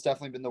basketball has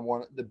definitely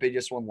been the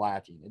biggest one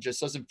lacking. It just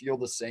doesn't feel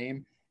the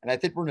same. And I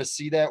think we're going to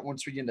see that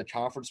once we get into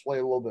conference play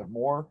a little bit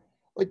more.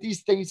 Like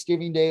these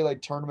Thanksgiving Day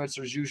like tournaments,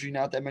 there's usually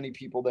not that many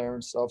people there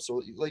and stuff. So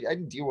like I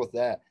can deal with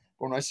that.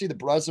 But when I see the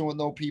Breslin with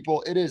no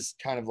people, it is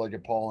kind of like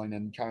appalling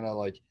and kind of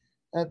like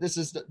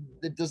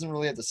it doesn't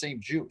really have the same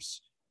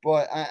juice.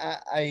 But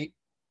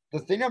the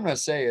thing I'm going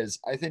to say is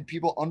I think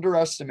people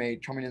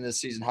underestimate coming in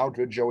this season how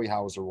good Joey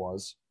Hauser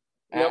was.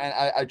 Yep. And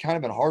I kind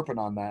of been harping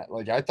on that.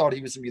 Like I thought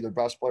he was going to be their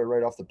best player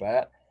right off the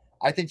bat.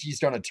 I think he's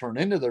going to turn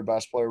into their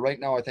best player. Right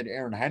now, I think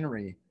Aaron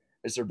Henry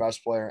is their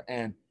best player.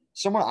 And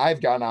someone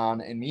I've got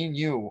on, and me and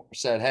you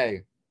said,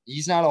 hey,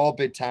 he's not all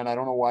Big Ten. I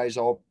don't know why he's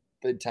all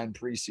Big Ten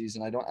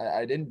preseason.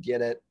 I didn't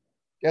get it.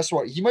 Guess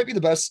what? He might be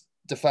the best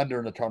defender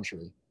in the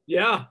country.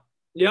 Yeah.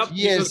 Yep.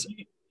 He is.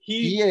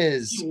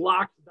 He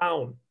locked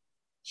down.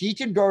 He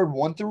can guard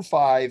 1 through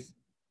 5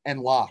 and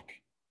lock.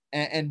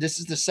 And this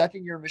is the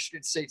second year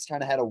Michigan State's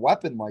kind of had a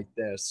weapon like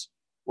this.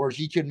 where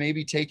he could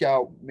maybe take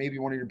out maybe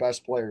one of your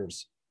best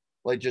players,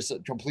 like just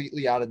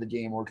completely out of the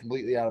game or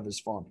completely out of his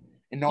funk.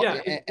 And no,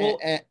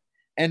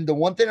 and the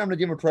one thing I'm going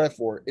to give him credit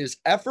for is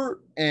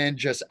effort and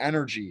just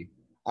energy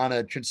on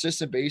a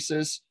consistent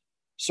basis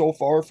so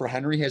far for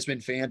Henry has been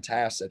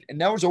fantastic.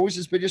 And that was always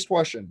his biggest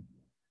question,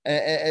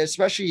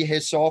 especially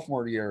his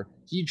sophomore year.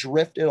 He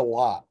drifted a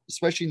lot,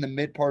 especially in the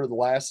mid part of the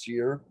last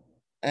year.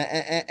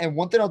 And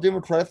one thing I'll give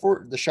him credit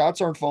for, the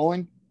shots aren't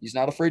falling. He's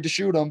not afraid to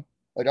shoot them.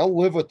 Like, I'll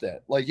live with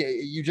it. Like,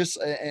 you just,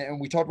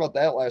 and we talked about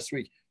that last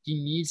week.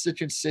 He needs to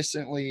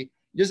consistently,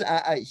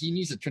 he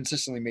needs to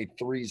consistently make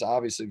threes,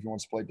 obviously, if he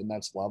wants to play at the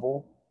next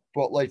level.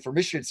 But, like, for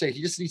Michigan State,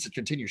 he just needs to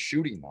continue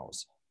shooting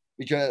those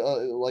because,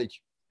 like,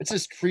 it's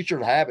his creature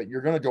of habit.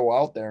 You're going to go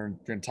out there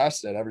and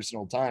contest it every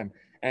single time.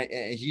 And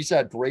he's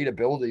had great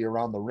ability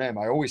around the rim.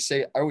 I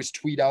always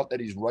tweet out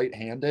that he's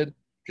right-handed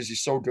because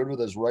he's so good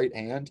with his right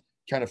hand.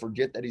 Kind of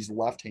forget that he's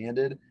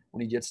left-handed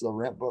when he gets to the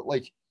rim. But,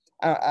 like,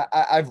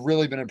 I've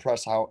really been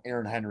impressed how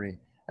Aaron Henry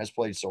has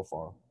played so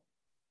far.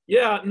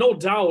 Yeah, no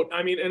doubt.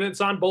 I mean, and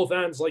it's on both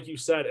ends, like you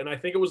said. And I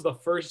think it was the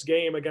first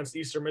game against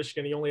Eastern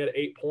Michigan. He only had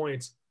 8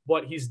 points,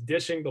 but he's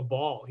dishing the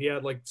ball. He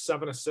had like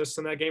 7 assists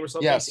in that game or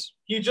something. Yes.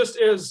 He just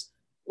is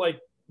like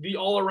the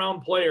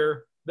all-around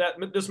player that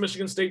this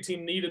Michigan State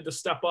team needed to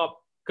step up.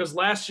 Because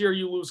last year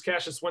you lose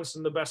Cassius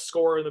Winston, the best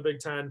scorer in the Big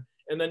Ten,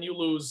 and then you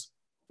lose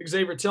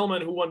Xavier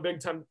Tillman, who won Big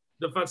Ten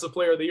Defensive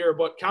Player of the Year.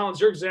 But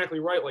Collins, you're exactly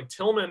right. Like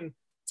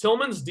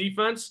Tillman's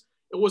defense,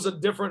 it was a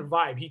different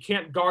vibe. He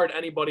can't guard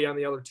anybody on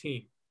the other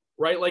team,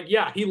 right? Like,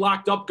 yeah, he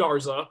locked up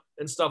Garza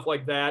and stuff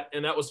like that,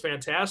 and that was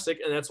fantastic,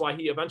 and that's why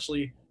he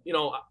eventually,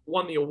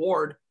 won the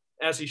award,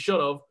 as he should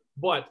have,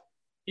 but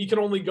he can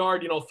only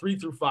guard, 3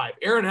 through 5.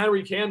 Aaron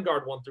Henry can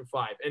guard 1 through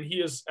 5, and he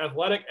is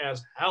athletic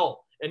as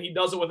hell, and he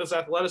does it with his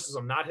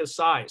athleticism, not his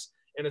size,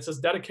 and it's his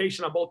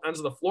dedication on both ends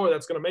of the floor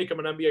that's going to make him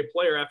an NBA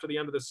player after the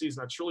end of the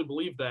season. I truly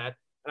believe that,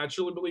 and I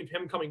truly believe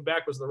him coming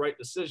back was the right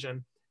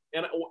decision.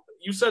 And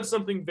you said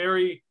something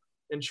very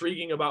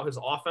intriguing about his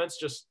offense,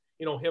 just,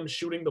 him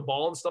shooting the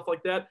ball and stuff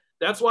like that.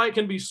 That's why it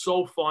can be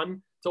so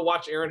fun to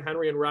watch Aaron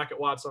Henry and Rocket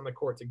Watts on the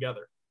court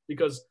together,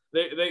 because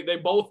they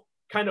both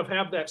kind of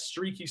have that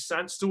streaky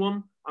sense to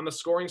them on the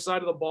scoring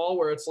side of the ball,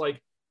 where it's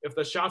like if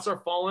the shots are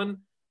falling,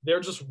 they're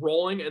just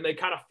rolling and they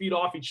kind of feed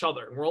off each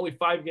other. And we're only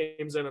 5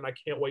 games in, and I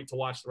can't wait to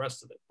watch the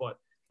rest of it. But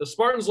the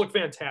Spartans look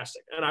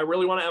fantastic, and I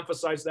really want to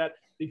emphasize that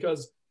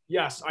because –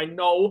 yes, I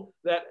know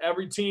that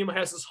every team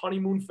has this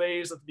honeymoon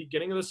phase at the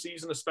beginning of the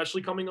season,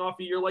 especially coming off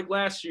a year like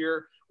last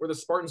year where the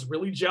Spartans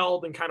really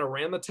gelled and kind of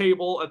ran the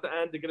table at the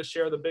end to get a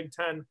share of the Big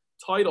Ten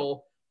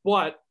title.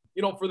 But,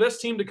 for this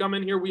team to come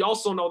in here, we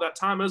also know that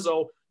Tom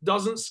Izzo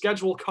doesn't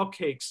schedule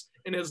cupcakes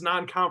in his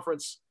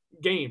non-conference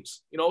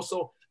games,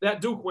 so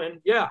that Duke win,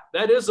 yeah,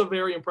 that is a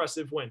very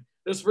impressive win.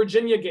 This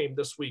Virginia game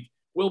this week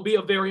will be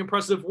a very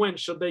impressive win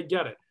should they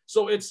get it.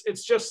 So it's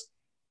just,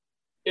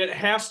 it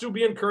has to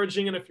be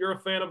encouraging, and if you're a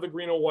fan of the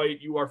green and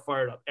white, you are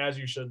fired up, as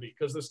you should be,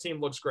 because this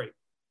team looks great.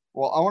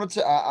 Well, I want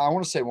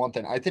to say one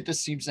thing. I think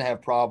this seems to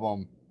have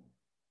problems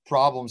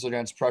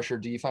against pressure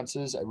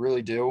defenses. I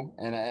really do,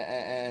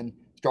 and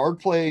guard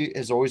play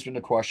has always been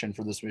a question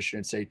for this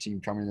Michigan State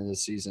team coming into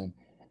this season.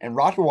 And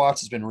Rocket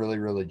Watts has been really,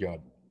 really good,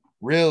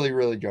 really,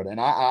 really good.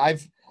 And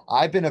I've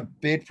been a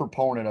big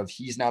proponent of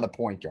he's not a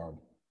point guard.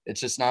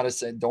 It's just not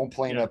don't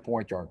play him at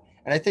point guard.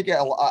 And I think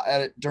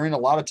during a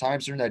lot of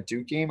times during that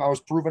Duke game, I was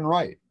proven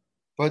right.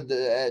 But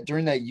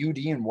during that UD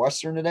and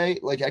Western today,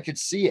 like, I could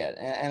see it.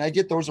 And I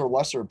get those are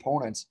lesser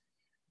opponents.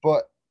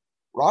 But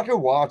Rocket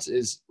Watts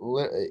is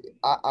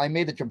 – I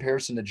made the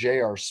comparison to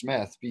J.R.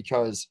 Smith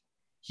because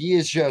he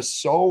is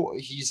just so –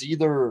 he's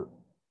either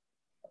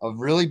a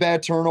really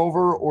bad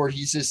turnover or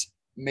he's just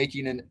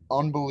making an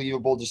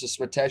unbelievable, just a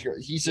spectacular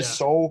 – he's just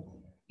so –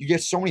 you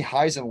get so many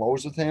highs and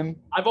lows with him.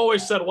 I've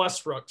always said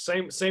Westbrook,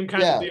 same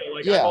kind of deal.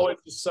 Like, I've always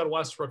just said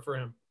Westbrook for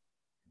him.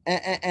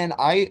 And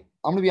I'm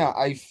gonna be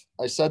honest.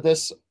 I said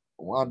this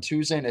on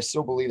Tuesday, and I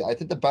still believe it. I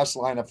think the best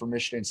lineup for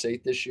Michigan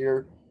State this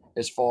year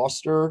is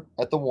Foster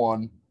at the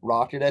 1,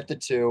 Rocket at the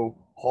 2,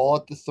 Hall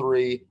at the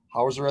 3,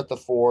 Hauser at the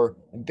 4,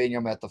 and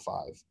Bingham at the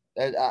 5.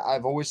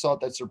 I've always thought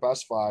that's their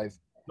best 5.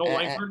 No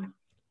Langford.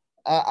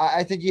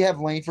 I think you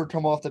have Langford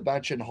come off the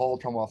bench and Hall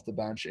come off the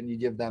bench, and you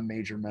give them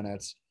major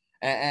minutes.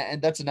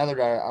 And that's another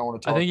guy I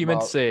want to talk about. I think you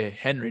meant to say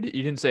Henry.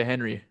 You didn't say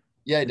Henry.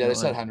 Yeah, I did. I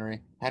said Henry.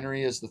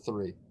 Henry is the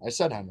 3. I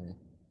said Henry.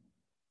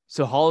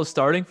 So Hall is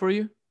starting for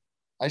you?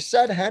 I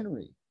said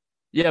Henry.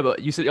 Yeah,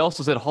 but you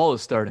also said Hall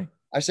is starting.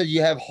 I said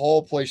you have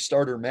Hall play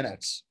starter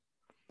minutes.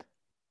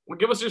 Well,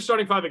 give us your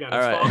starting 5 again. All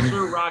right.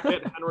 Foster,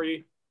 Rocket,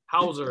 Henry,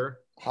 Hauser.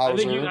 I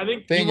think you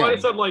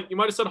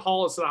might have said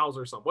Hall instead of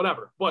Hauser or something.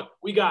 Whatever. But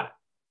we got it.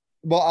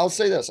 Well, I'll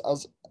say this.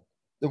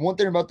 The one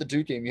thing about the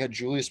Duke game, you had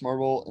Julius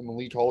Marble and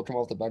Malik Hall come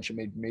off the bench and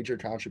made major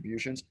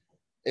contributions.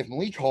 If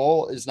Malik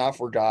Hall is not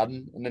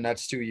forgotten in the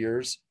next 2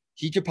 years,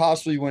 he could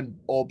possibly win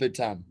all Big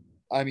Ten.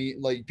 I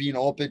mean, like, be an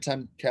all Big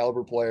Ten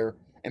caliber player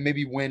and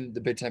maybe win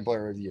the Big Ten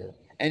Player of the Year.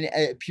 And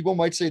people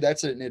might say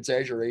that's an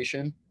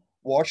exaggeration.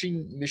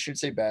 Watching Michigan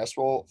State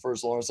basketball for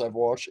as long as I've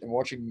watched and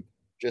watching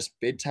just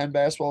Big Ten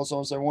basketball as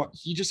long as I want.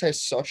 He just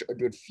has such a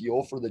good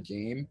feel for the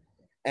game,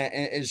 and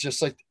it's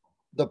just like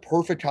the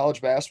perfect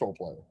college basketball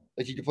player.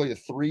 Like he can play the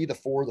 3, the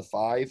 4, the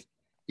 5.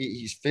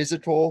 He's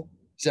physical.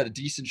 He's had a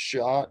decent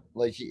shot.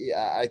 Like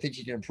I think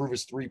he can improve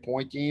his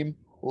 3-point game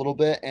a little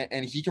bit,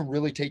 and he can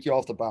really take you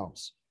off the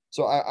bounce.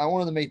 So I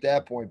wanted to make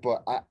that point,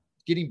 but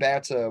getting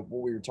back to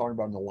what we were talking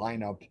about in the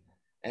lineup,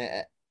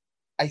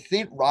 I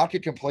think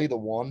Rocket can play the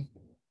 1,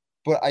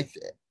 but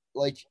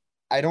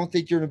I don't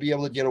think you're going to be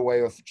able to get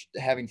away with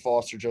having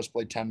Foster just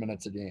play 10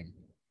 minutes a game.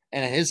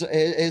 And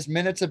his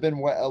minutes have been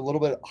a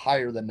little bit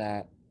higher than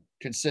that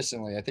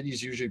consistently. I think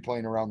he's usually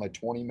playing around like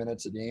 20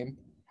 minutes a game.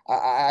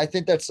 I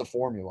think that's the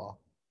formula.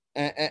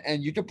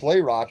 And you can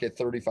play Rocket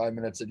 35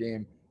 minutes a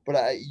game,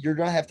 but you're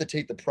going to have to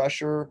take the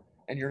pressure,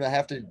 and you're going to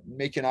have to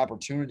make an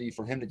opportunity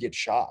for him to get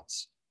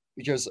shots,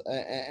 because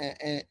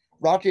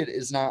Rocket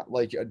is not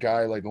like a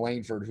guy like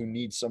Langford who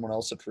needs someone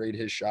else to create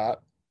his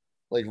shot.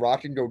 Like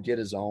Rocket can go get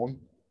his own,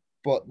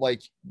 but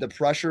like the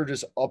pressure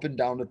just up and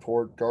down the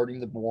court, guarding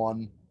the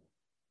 1,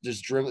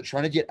 just dribbling,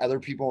 trying to get other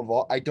people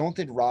involved. I don't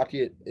think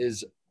Rocket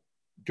is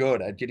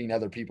good at getting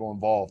other people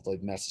involved,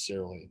 like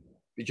necessarily,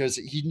 because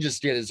he can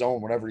just get his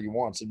own whenever he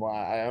wants. And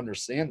I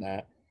understand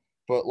that,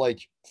 but like,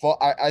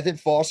 I think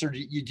Foster,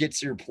 you get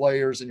to your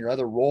players and your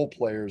other role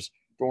players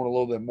going a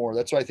little bit more.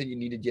 That's why I think you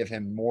need to give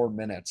him more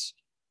minutes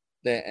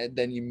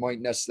than you might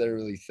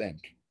necessarily think.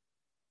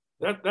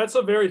 That's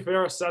a very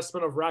fair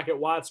assessment of Rocket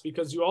Watts,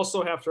 because you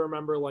also have to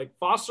remember, like,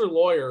 Foster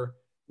Loyer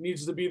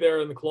needs to be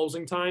there in the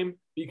closing time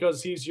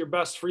because he's your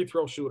best free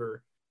throw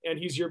shooter and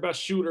he's your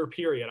best shooter,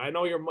 period. I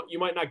know you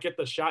might not get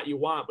the shot you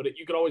want, but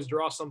you could always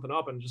draw something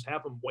up and just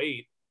have him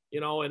wait,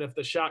 and if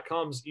the shot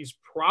comes, he's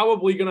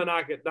probably going to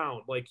knock it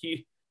down. Like,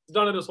 he's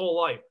done it his whole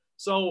life.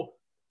 So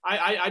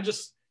I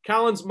just,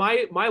 Collins,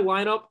 my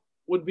lineup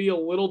would be a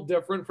little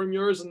different from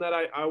yours in that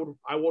I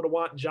would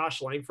want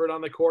Josh Langford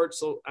on the court.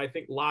 So I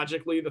think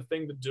logically the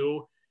thing to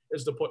do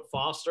is to put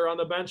Foster on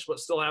the bench, but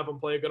still have him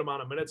play a good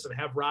amount of minutes and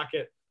have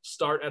Rocket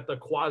start at the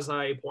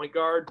quasi point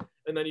guard.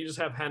 And then you just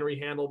have Henry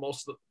handle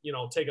most of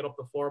the, take it up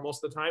the floor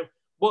most of the time.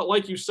 But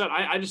like you said,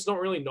 I just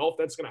don't really know if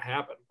that's going to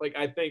happen. Like,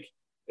 I think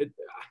it,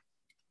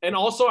 and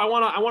also I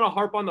want to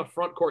harp on the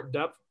front court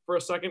depth for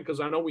a second, because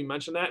I know we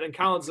mentioned that. And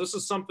Collins, this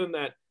is something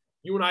that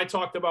you and I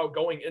talked about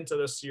going into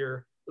this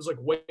year. It was like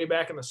way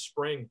back in the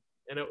spring.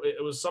 And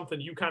it was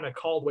something you kind of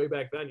called way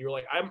back then. You were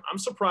like, I'm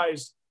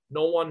surprised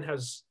no one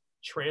has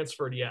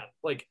transferred yet.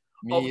 Like,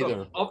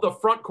 of the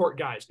front court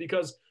guys,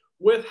 because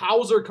with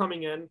Hauser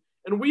coming in,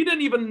 and we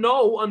didn't even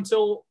know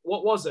until,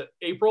 what was it,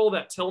 April,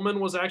 that Tillman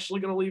was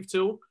actually going to leave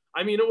too.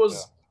 I mean, it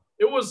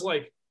was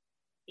like,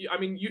 I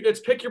mean,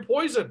 it's pick your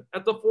poison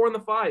at the 4 and the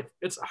 5.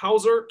 It's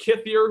Hauser,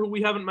 Kithier, who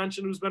we haven't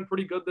mentioned, who's been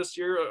pretty good this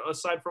year,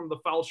 aside from the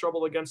foul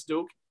trouble against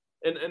Duke.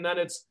 And then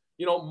it's,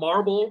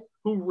 Marble,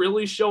 who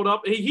really showed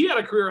up. He had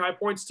a career high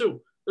points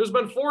too. There's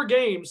been 4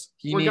 games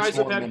where guys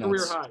have had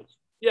career highs.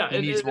 Yeah,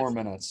 he needs more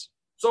minutes.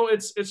 So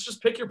it's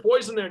just pick your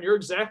poison there, and you're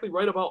exactly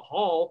right about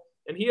Hall,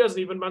 and he hasn't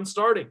even been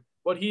starting,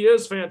 but he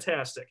is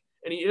fantastic,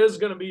 and he is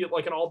going to be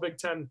like an All Big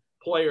Ten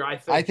player. I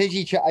think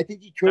he could.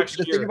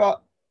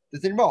 The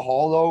thing about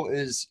Hall though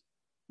is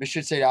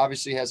Michigan State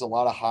obviously has a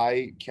lot of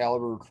high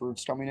caliber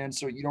recruits coming in,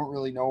 so you don't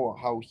really know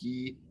how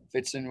he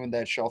fits in with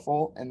that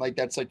shuffle, and like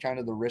that's like kind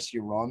of the risk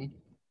you run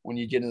when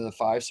you get into the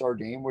 5-star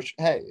game, which,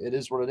 hey, it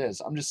is what it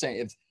is. I'm just saying,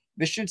 if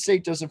Michigan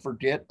State doesn't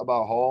forget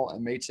about Hall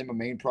and makes him a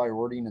main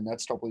priority in the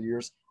next couple of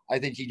years, I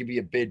think he could be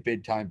a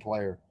big time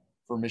player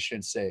for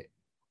Michigan State.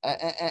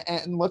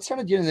 And let's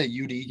kind of get into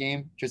the UD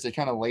game, because they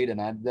kind of laid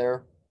an end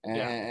there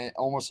and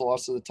almost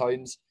lost to the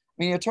Titans.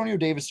 I mean, Antonio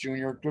Davis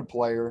Jr., good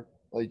player.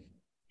 Like,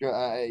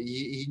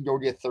 he can go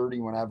get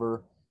 30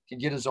 whenever, can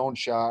get his own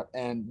shot.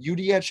 And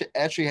UD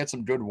actually had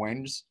some good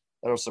wins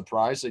that I was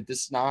surprised. Like,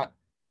 this is not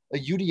 –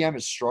 like, UDM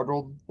has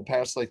struggled the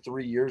past,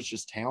 3 years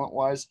just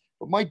talent-wise.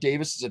 But Mike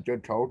Davis is a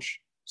good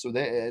coach. So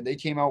they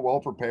came out well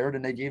prepared,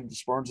 and they gave the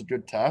Spartans a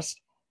good test.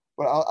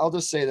 But I'll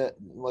just say that,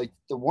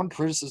 the one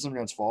criticism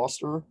against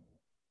Foster,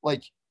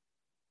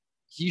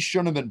 he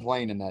shouldn't have been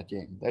playing in that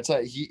game. That's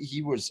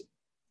he was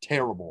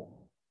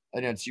terrible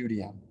against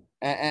UDM.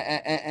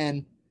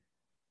 And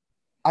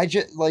I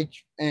just,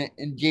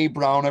 and Gabe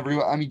Brown,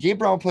 everyone. I mean, Gabe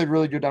Brown played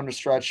really good down the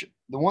stretch.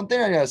 The one thing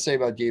I got to say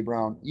about Gabe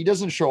Brown, he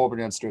doesn't show up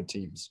against good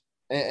teams.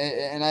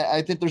 And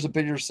I think there's a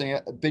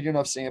big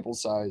enough sample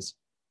size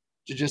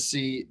to just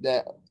see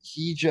that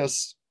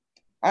his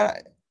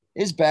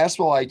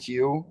basketball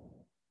IQ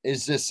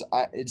is just,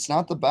 it's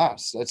not the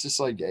best. That's just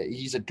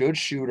he's a good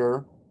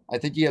shooter. I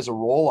think he has a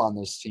role on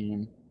this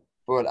team,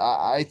 but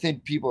I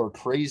think people are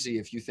crazy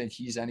if you think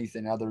he's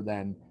anything other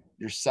than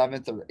your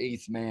 7th or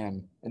 8th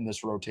man in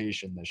this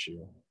rotation this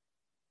year.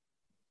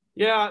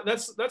 Yeah,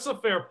 that's a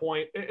fair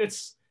point.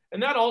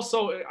 And that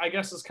also, I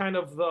guess, is kind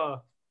of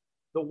the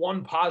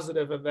one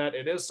positive of that.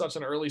 It is such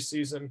an early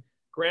season.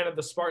 Granted,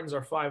 the Spartans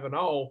are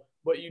 5-0,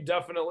 but you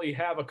definitely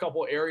have a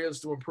couple areas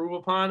to improve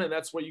upon, and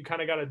that's what you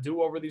kind of got to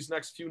do over these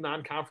next few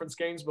non-conference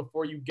games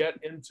before you get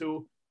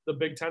into the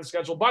Big Ten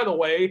schedule. By the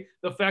way,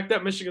 the fact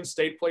that Michigan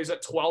State plays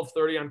at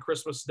 12:30 on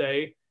Christmas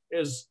Day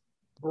is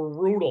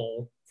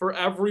brutal for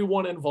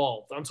everyone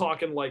involved. I'm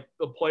talking like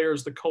the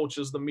players, the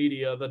coaches, the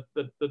media,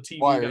 the TV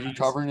Why guys. are you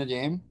covering the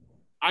game?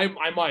 I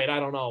might, I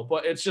don't know,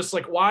 but it's just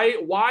like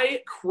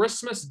why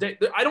Christmas Day?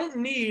 I don't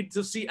need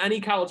to see any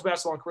college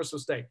basketball on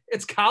Christmas Day.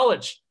 It's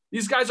college.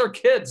 These guys are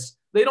kids.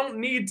 They don't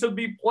need to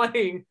be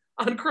playing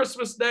on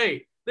Christmas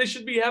Day. They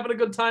should be having a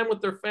good time with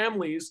their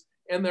families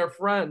and their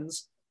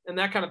friends and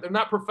that kind of. They're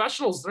not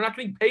professionals. They're not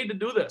getting paid to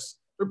do this.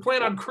 They're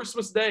playing on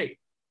Christmas Day.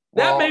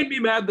 That made me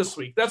mad this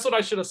week. That's what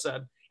I should have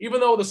said. Even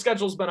though the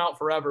schedule's been out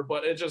forever,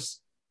 but it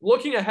just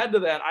looking ahead to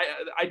that,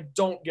 I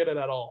don't get it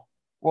at all.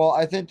 Well,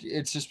 I think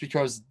it's just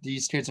because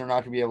these kids are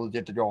not going to be able to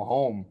get to go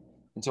home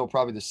until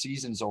probably the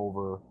season's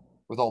over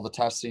with all the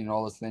testing and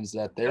all the things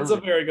that they're. That's a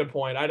very good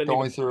point. I didn't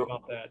going even through think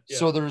about that. Yeah.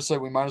 So they're just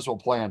like, we might as well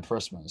play on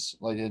Christmas.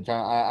 Like,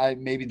 I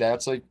maybe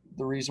that's like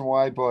the reason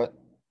why. But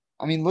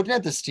I mean, looking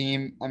at this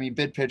team, I mean,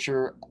 big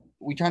picture,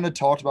 we kind of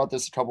talked about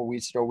this a couple of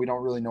weeks ago. We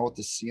don't really know what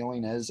the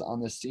ceiling is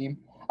on this team.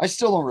 I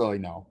still don't really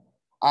know.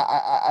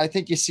 I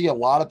think you see a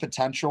lot of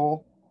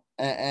potential,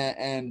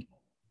 and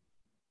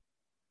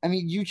I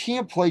mean, you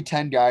can't play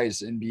 10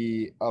 guys and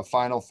be a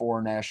Final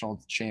Four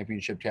national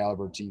championship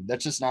caliber team.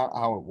 That's just not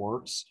how it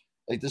works.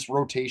 Like, this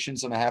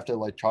rotation's going to have to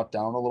like cut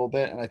down a little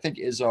bit. And I think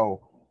Izzo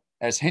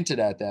has hinted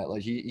at that.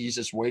 Like, he's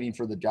just waiting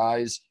for the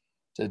guys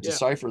to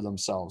decipher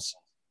themselves.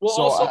 Well,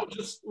 so also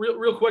just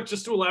real quick,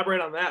 just to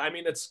elaborate on that. I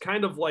mean, it's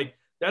kind of like,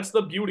 that's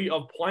the beauty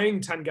of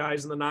playing 10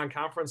 guys in the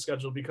non-conference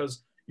schedule,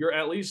 because you're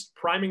at least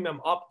priming them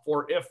up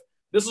for if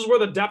this is where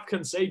the depth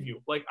can save you.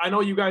 Like, I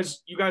know you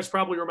guys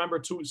probably remember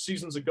 2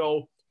 seasons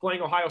ago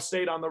playing Ohio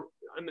State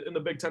in the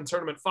Big Ten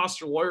tournament.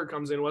 Foster Loyer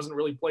comes in, who hasn't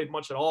really played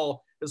much at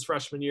all his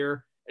freshman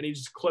year, and he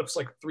just clips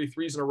like 3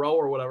 threes in a row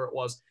or whatever it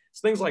was.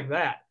 It's things like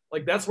that.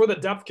 Like, that's where the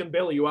depth can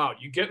bail you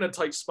out. You get in a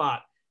tight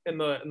spot in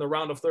the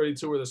round of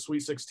 32 or the Sweet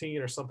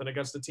 16 or something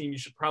against a team you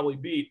should probably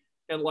beat,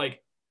 and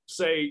like,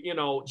 say,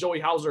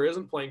 Joey Hauser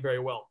isn't playing very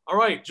well. All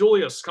right,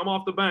 Julius, come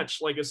off the bench.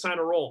 Like, it's time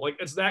to roll. Like,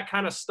 it's that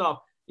kind of stuff.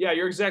 Yeah,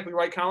 you're exactly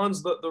right,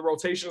 Collins. The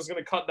rotation is going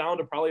to cut down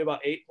to probably about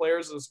 8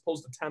 players as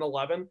opposed to 10,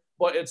 11.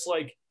 But it's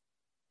like,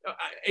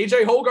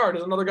 AJ Hogard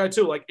is another guy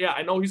too. Like, yeah,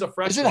 I know he's a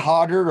freshman. Is it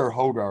Hoggard or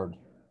Hogard?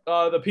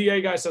 The PA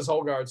guy says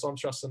Hogard, so I'm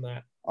trusting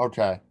that.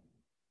 Okay.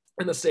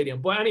 In the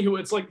stadium. But anywho,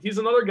 it's like, he's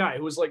another guy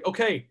who's like,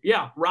 okay,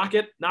 yeah,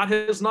 Rocket, not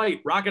his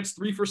night. Rocket's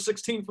 3 for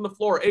 16 from the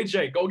floor.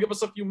 AJ, go give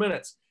us a few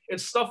minutes.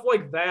 It's stuff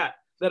like that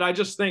I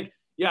just think,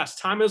 yes,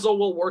 Tom Izzo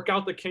will work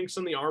out the kinks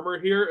in the armor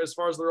here as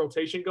far as the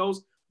rotation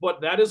goes, but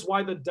that is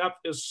why the depth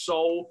is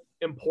so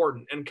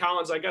important. And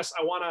Collins, I guess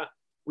I want to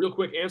real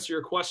quick answer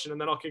your question, and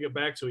then I'll kick it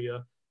back to you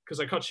because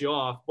I cut you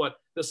off. But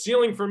the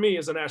ceiling for me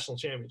is a national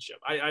championship.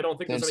 I don't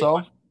think there's any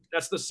question.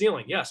 That's the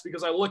ceiling, yes,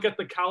 because I look at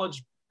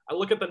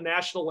the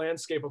national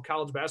landscape of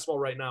college basketball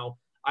right now.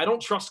 I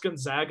don't trust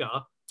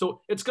Gonzaga. So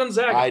it's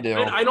Gonzaga. I do.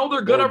 I know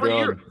they're good every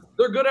year.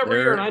 They're good every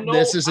year. And I know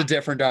this is a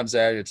different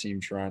Gonzaga team,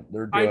 Trent.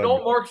 They're good. I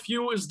know Mark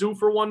Few is due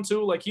for one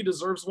too. Like, he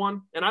deserves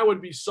one. And I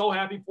would be so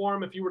happy for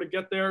him if he were to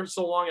get there,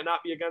 so long and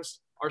not be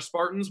against our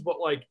Spartans. But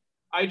like,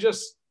 I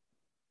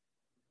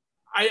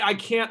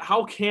can't,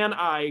 how can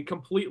I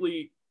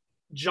completely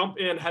jump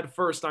in head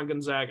first on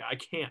Gonzaga? I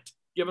can't,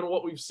 given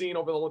what we've seen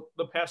over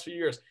the past few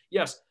years.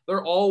 Yes,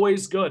 they're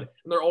always good,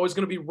 and they're always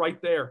going to be right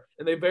there,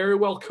 and they very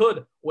well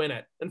could win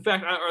it. In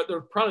fact,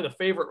 they're probably the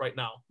favorite right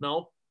now.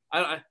 No,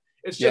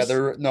 it's just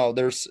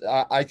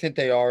I think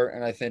they are,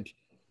 and I think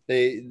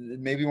they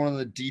maybe one of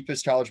the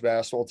deepest college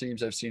basketball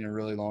teams I've seen in a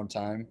really long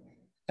time.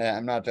 And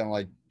I'm not gonna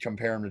like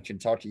compare them to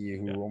Kentucky,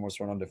 who almost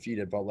went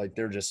undefeated, but like,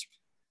 they're just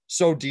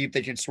so deep.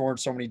 They can score in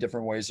so many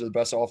different ways. They're the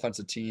best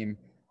offensive team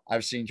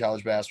I've seen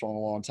college basketball in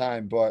a long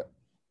time, but.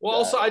 Well,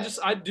 also,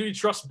 do you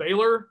trust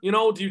Baylor?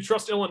 Do you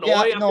trust Illinois?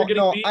 Yeah,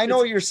 no. I know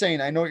what you're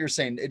saying.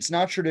 It's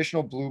not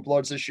traditional blue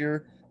bloods this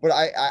year, but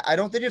I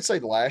don't think it's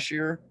like last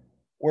year,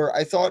 where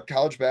I thought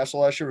college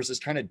basketball last year was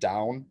just kind of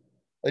down.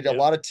 Like, a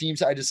lot of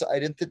teams, I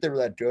didn't think they were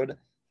that good.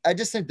 I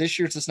just think this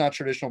year it's just not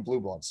traditional blue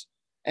bloods.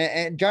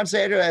 And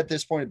Gonzaga at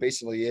this point, it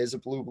basically is a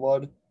blue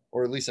blood,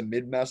 or at least a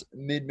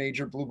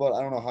mid-major blue blood.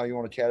 I don't know how you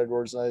want to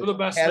categorize that. The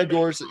best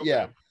categories,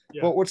 yeah.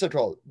 Yeah. But what's that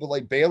called? But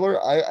like Baylor,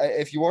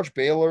 if you watch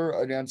Baylor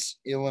against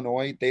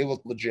Illinois, they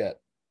look legit.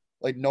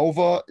 Like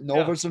Nova's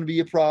going to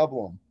be a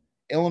problem.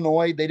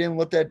 Illinois, they didn't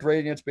look that great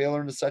against Baylor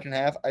in the second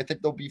half. I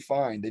think they'll be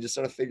fine. They just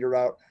got to figure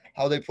out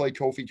how they play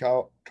Kofi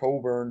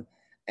Coburn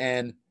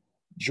and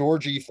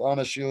Georgie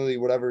Fanashvili,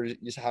 whatever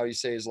is how you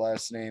say his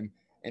last name,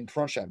 and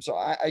crunch them. So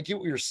I get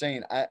what you're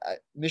saying.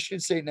 Michigan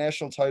State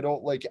national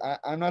title, like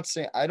I'm not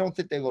saying – I don't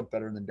think they look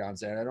better than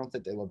Gonzaga. I don't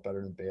think they look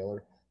better than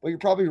Baylor. But you're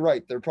probably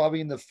right. They're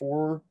probably in the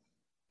 4,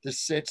 the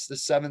 6, the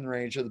 7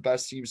 range of the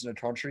best teams in the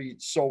country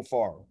so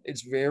far.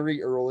 It's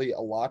very early. A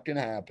lot can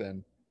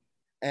happen.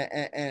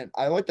 And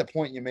I like the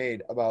point you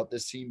made about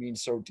this team being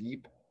so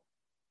deep.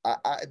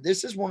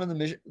 This is one of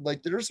the –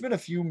 like, there's been a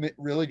few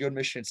really good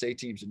Michigan State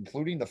teams,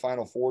 including the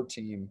Final Four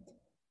team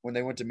when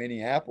they went to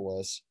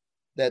Minneapolis,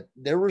 that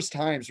there was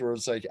times where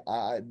it's like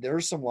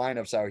there's some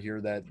lineups out here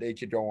that they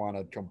could go on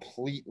a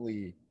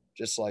completely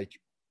just like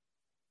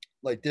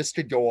this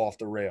could go off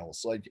the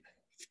rails. Like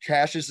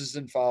Cassius is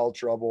in foul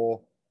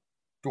trouble,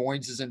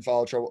 Goins is in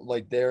foul trouble.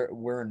 Like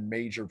we're in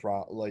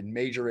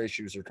major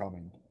issues are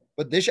coming.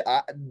 But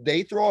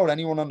they throw out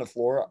anyone on the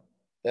floor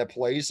that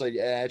plays like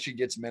actually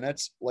gets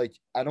minutes. Like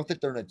I don't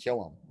think they're gonna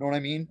kill them. Know what I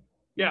mean?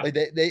 Yeah. Like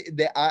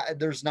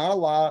there's not a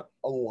lot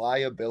of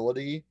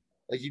liability.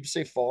 Like you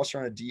say Foster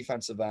on a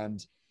defensive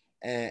end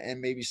and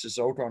maybe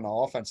Sissoko on the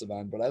offensive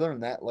end. But other than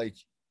that, like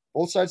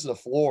both sides of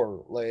the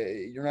floor, like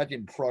you're not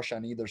getting crushed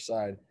on either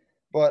side.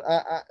 But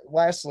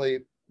lastly,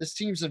 this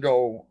team's to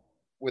go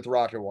with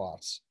Rocket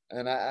Watts.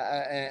 And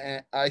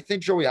I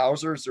think Joey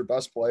Hauser is their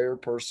best player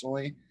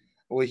personally.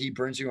 What he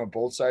brings you on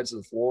both sides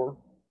of the floor.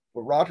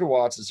 But Rocket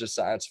Watts is just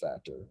the X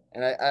factor.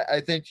 And I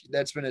think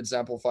that's been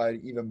exemplified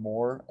even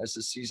more as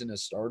the season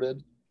has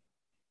started.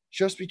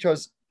 Just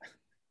because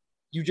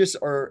you just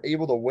are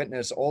able to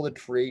witness all the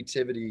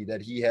creativity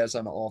that he has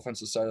on the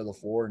offensive side of the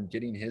floor and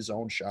getting his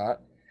own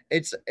shot.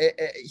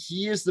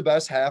 He is the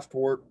best half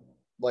court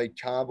like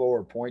combo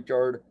or point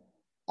guard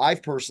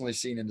I've personally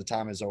seen in the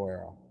Tom Izzo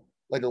era.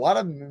 Like a lot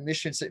of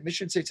Michigan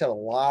State's had a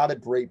lot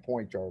of great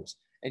point guards.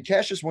 And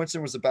Cassius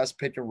Winston was the best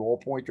pick and roll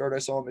point guard I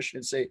saw at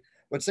Michigan State.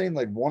 But saying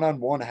like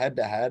one-on-one,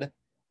 head-to-head,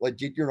 like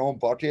get your own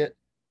bucket,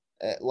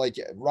 like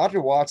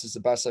Roger Watts is the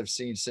best I've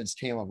seen since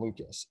Kalen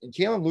Lucas. And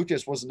Kalen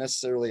Lucas wasn't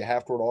necessarily a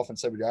half-court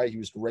offensive guy. He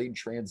was great in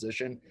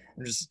transition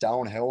and just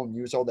downhill and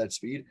use all that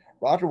speed.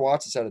 Roger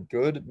Watts has had a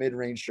good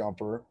mid-range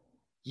jumper.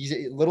 He's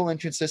a little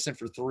inconsistent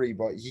for three,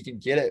 but he can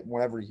get it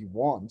whenever he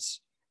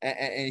wants.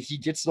 And he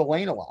gets the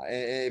lane a lot.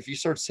 And if he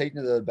starts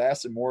taking to the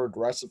basket more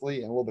aggressively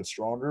and a little bit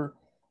stronger,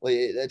 like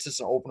it's just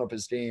going to open up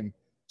his game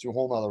to a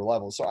whole nother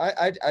level. So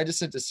I just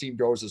think this team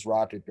goes as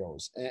Rocket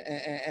goes.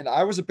 And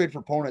I was a big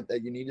proponent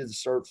that you needed to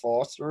start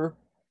Foster.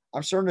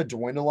 I'm starting to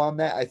dwindle on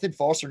that. I think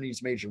Foster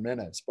needs major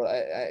minutes, but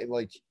I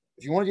like,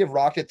 if you want to give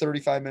Rocket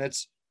 35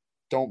 minutes,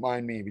 don't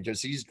mind me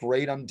because he's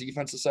great on the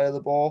defensive side of the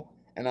ball.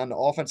 And on the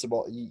offensive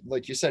ball,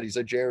 like you said, he's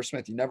like J.R.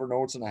 Smith. You never know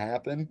what's going to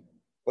happen,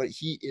 but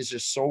he is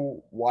just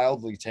so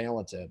wildly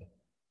talented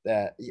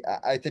that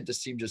I think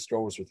this team just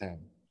goes with him.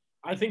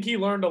 I think he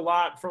learned a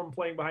lot from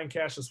playing behind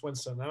Cassius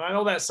Winston. And I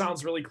know that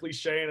sounds really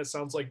cliche and it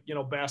sounds like,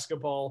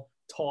 basketball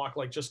talk,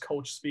 like just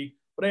coach speak,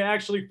 but I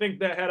actually think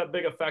that had a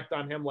big effect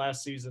on him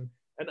last season.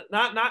 And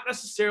not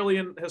necessarily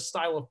in his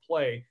style of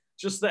play,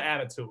 just the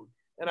attitude.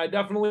 And I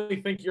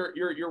definitely think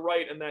you're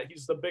right in that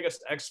he's the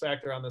biggest X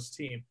factor on this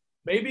team.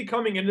 Maybe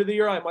coming into the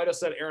year, I might have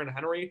said Aaron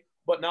Henry,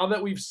 but now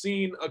that we've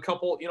seen a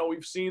couple,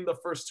 we've seen the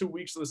first 2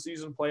 weeks of the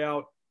season play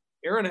out,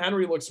 Aaron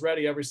Henry looks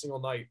ready every single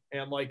night.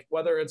 And like,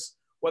 whether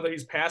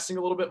he's passing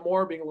a little bit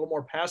more, being a little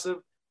more passive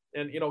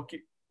and,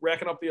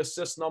 racking up the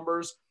assist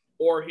numbers,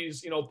 or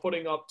he's,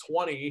 putting up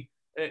 20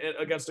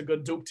 against a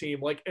good Duke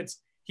team. Like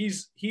he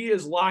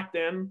is locked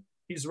in.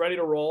 He's ready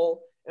to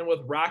roll. And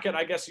with Rocket,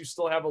 I guess you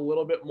still have a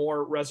little bit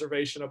more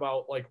reservation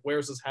about like,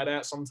 where's his head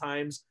at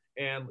sometimes.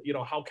 And,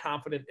 how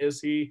confident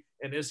is he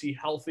and is he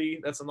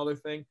healthy? That's another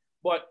thing.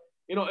 But,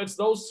 it's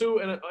those two.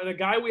 And a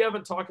guy we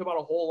haven't talked about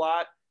a whole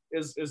lot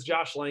is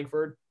Josh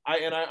Langford.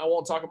 I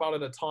won't talk about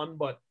it a ton,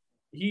 but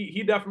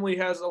he definitely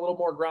has a little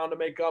more ground to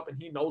make up,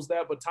 and he knows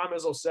that. But Tom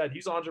Izzo said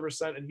he's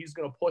 100%, and he's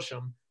going to push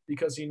him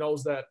because he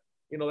knows that,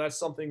 that's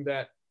something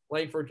that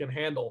Langford can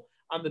handle.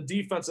 On the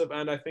defensive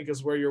end, I think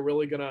is where you're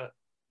really going to,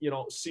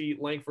 see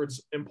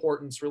Langford's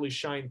importance really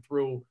shine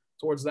through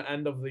towards the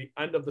end of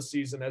the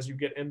season as you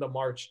get into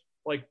March.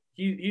 Like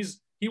he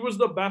was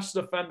the best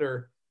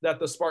defender that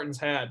the Spartans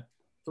had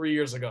 3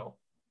 years ago.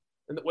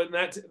 And when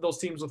those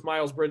teams with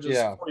Miles Bridges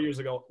 4 years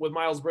ago, with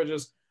Miles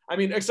Bridges, I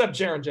mean, except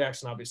Jaren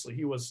Jackson, obviously,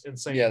 he was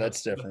insane. Yeah,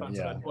 that's different.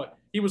 Yeah. End, but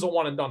he was a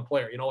one and done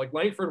player. Like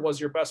Langford was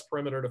your best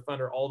perimeter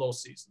defender all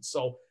those seasons.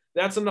 So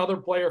that's another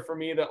player for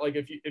me that like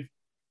if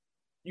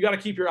you got to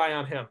keep your eye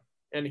on him.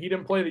 And he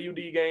didn't play the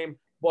UD game,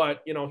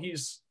 but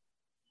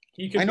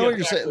he can. I know what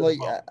you're saying. Like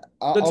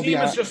the team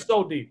is just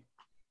so deep.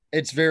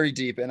 It's very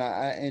deep,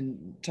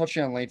 and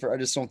touching on Langford, I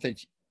just don't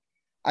think.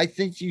 I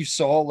think you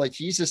saw like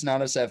he's just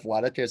not as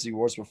athletic as he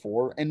was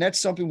before, and that's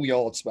something we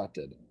all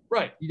expected.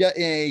 Right.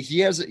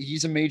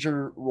 He's a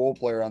major role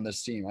player on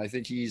this team. I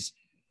think he's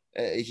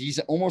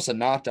almost a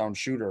knockdown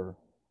shooter.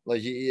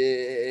 Like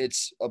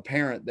it's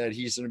apparent that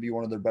he's going to be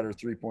one of their better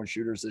 3-point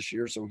shooters this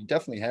year. So he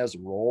definitely has a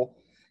role.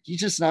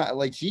 He's just not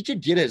like he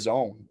could get his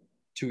own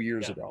 2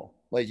 years ago,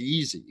 like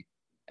easy.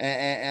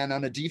 And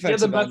on a defensive, he had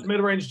the best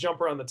mid-range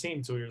jumper on the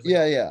team 2 years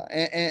ago. Yeah.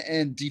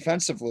 And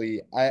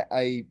defensively,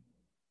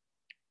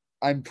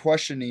 I'm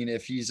questioning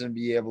if he's going to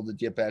be able to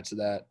get back to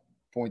that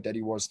point that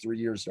he was 3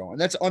 years ago. And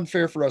that's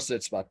unfair for us to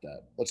expect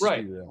that. Let's just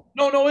be real.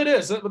 No, it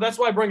is. But that's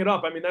why I bring it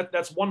up. I mean,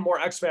 that's one more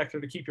X factor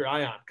to keep your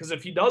eye on. Because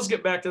if he does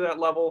get back to that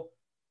level,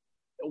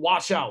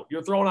 watch out.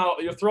 You're throwing out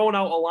a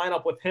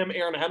lineup with him,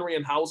 Aaron Henry,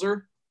 and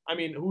Hauser. I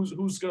mean, who's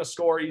going to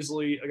score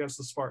easily against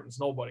the Spartans?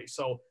 Nobody.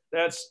 So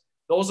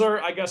those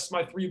are, I guess,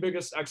 my three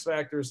biggest X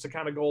factors to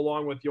kind of go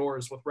along with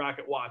yours with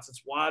Rocket Watts.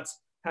 It's Watts,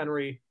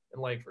 Henry,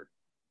 and Langford.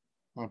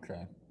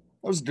 Okay.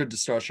 was a good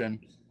discussion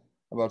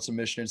about some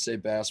Michigan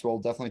State basketball.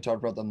 Definitely talk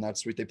about them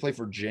next week. They play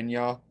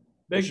Virginia,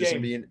 Big which is going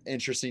game. to be an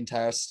interesting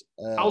test.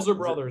 Hauser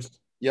brothers.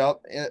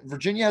 Yep.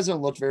 Virginia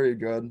hasn't looked very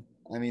good.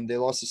 I mean, they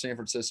lost to San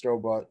Francisco,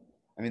 but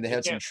I mean, they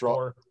had some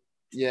trouble.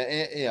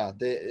 Yeah.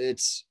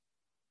 That's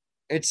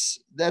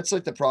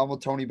like the problem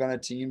with Tony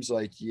Bennett teams.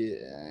 Like,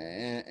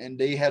 and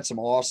they had some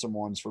awesome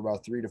ones for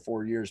about 3 to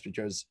 4 years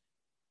because,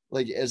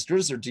 like, as good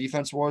as their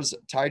defense was,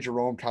 Ty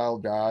Jerome, Kyle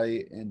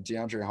Guy, and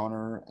DeAndre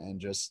Hunter, and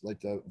just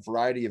like the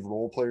variety of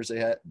role players they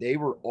had, they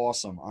were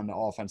awesome on the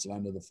offensive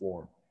end of the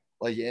floor.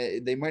 Like,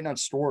 they might not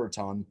score a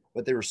ton,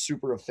 but they were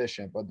super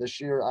efficient. But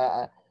this year,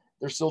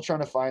 they're still trying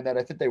to find that.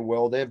 I think they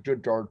will. They have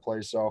good guard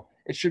play, so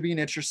it should be an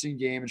interesting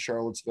game in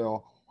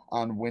Charlottesville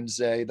on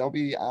Wednesday. They'll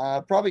be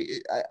probably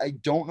 – I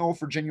don't know if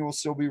Virginia will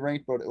still be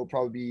ranked, but it'll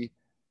probably be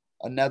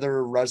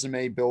another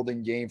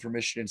resume-building game for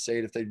Michigan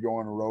State if they go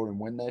on a road and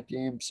win that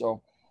game.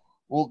 So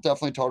we'll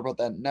definitely talk about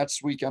that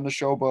next week on the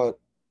show. But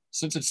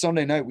since it's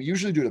Sunday night, we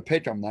usually do the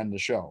pick on the end of the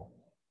show.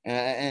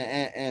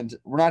 And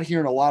we're not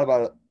hearing a lot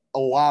about it a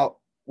lot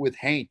with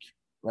Hank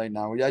right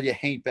now. We got to get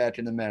Hank back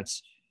in the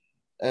mix.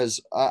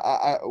 As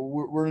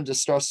we're going to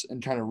discuss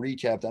and kind of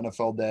recap the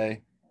NFL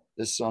day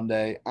this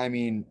Sunday. I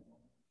mean,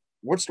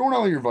 what's going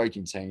on with your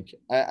Vikings, Hank?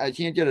 I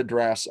can't get a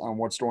grasp on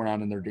what's going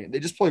on in their game. They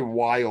just play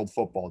wild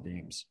football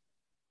games.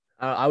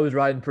 I was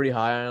riding pretty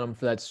high on them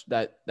for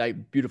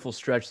that beautiful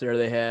stretch there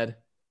they had,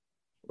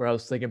 where I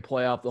was thinking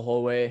playoff the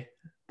whole way.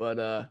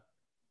 But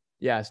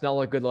yeah, it's not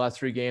looked good the last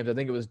 3 games. I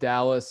think it was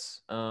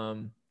Dallas.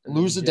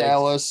 Lose to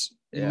Dallas.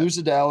 Yeah. Lose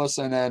to Dallas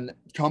and then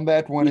come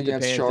back win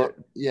against Charlotte.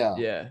 Yeah.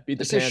 Yeah. Beat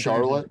the Panthers.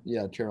 Charlotte?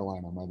 Yeah,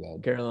 Carolina, my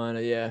bad.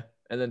 Carolina, yeah.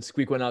 And then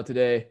squeak one out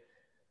today.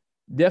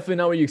 Definitely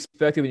not what you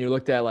expected when you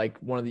looked at like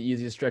one of the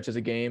easiest stretches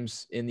of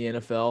games in the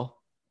NFL.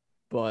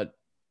 But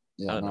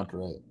yeah, not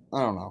great.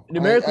 I don't know.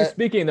 Numerically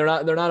speaking, they're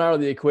not out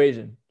of the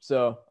equation.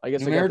 So I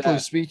guess numerically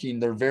speaking,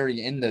 they're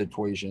very in the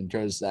equation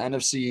because the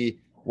NFC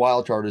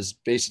wildcard is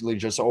basically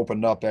just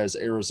opened up as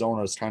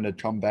Arizona is trying to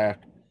come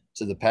back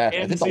to the pack.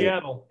 And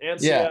Seattle. And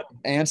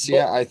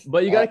Seattle.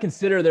 But you got to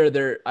consider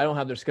their I don't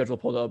have their schedule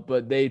pulled up,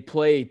 but they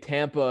play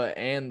Tampa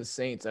and the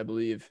Saints, I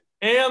believe.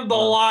 And the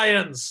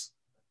Lions.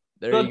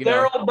 The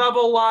Daryl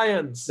Bevel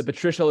Lions. The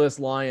Patricia-less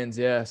Lions,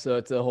 yeah. So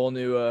it's a whole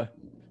new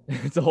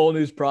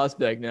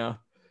prospect now.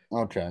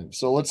 Okay,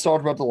 so let's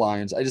talk about the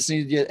Lions. I just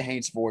need to get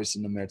Hank's voice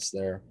in the midst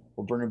there.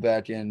 We'll bring him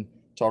back in,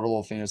 talk a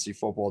little fantasy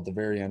football at the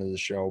very end of the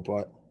show.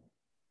 But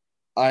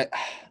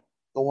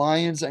the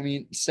Lions, I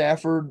mean,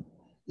 Stafford,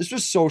 this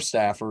was so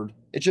Stafford.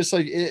 It's just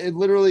like it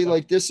literally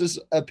like this is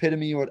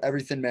epitome of what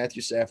everything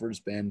Matthew Stafford's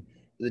been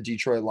for the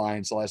Detroit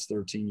Lions the last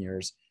 13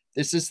 years.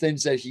 This is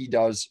things that he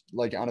does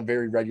like on a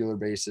very regular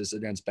basis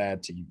against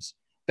bad teams,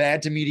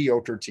 bad to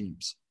mediocre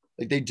teams.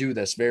 Like they do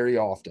this very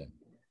often.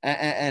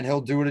 And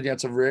he'll do it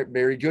against a very,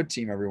 very good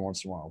team every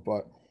once in a while.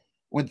 But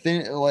when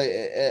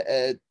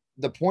at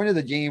the point of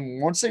the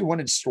game, once they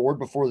went and scored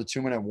before the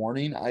 2-minute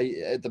warning,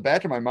 at the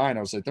back of my mind,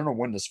 I was like, they're going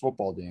to win this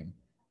football game.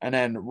 And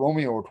then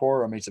Romeo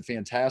Okwara makes a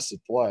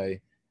fantastic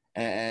play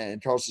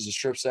and causes a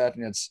strip sack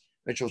against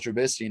Mitchell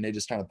Trubisky, and they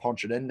just kind of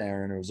punch it in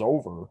there, and it was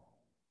over.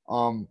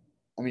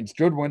 I mean, it's a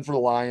good win for the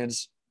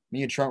Lions.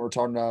 Me and Trent were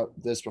talking about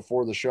this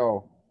before the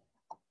show.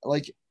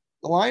 Like,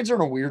 the Lions are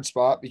in a weird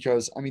spot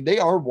because, I mean, they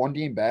are 1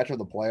 game back of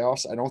the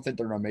playoffs. I don't think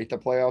they're going to make the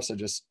playoffs.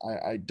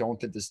 I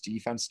don't think this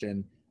defense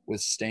can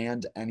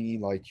withstand any,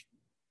 like,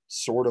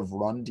 sort of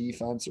run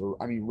defense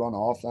run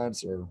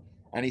offense or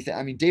anything.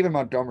 I mean, David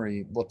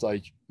Montgomery looked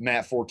like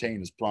Matt Forte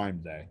in his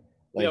prime day.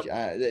 Like,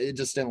 it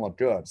just didn't look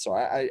good. So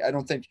I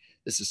don't think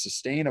this is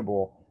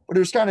sustainable. But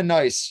it was kind of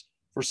nice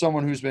for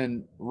someone who's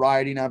been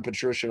riding on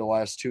Patricia the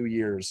last 2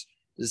 years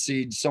to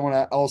see someone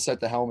else at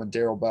the helm and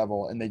Daryl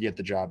Bevel, and they get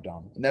the job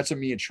done. And that's what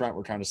me and Trent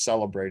were kind of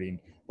celebrating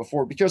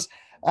before, because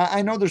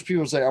I know there's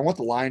people who say, I want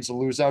the Lions to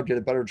lose out, get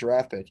a better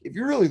draft pick. If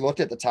you really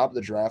look at the top of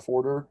the draft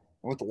order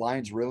and what the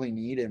Lions really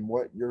need and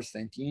what you're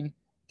thinking,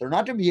 they're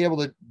not going to be able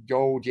to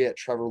go get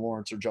Trevor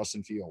Lawrence or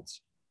Justin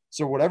Fields.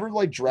 So whatever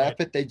like draft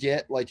pick they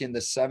get, like in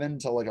the 7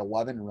 to like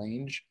 11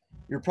 range,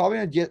 you're probably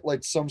going to get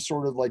like some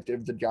sort of like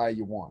the guy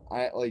you want.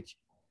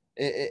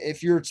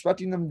 If you're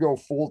expecting them to go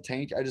full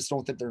tank, I just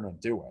don't think they're going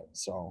to do it.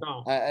 So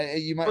no.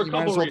 you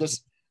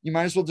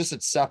might as well just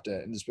accept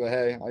it and just be,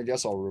 hey, I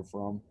guess I'll root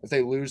for them. If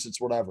they lose,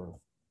 it's whatever.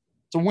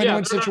 It's a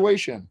win-win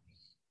situation.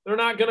 They're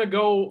not going to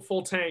go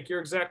full tank. You're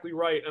exactly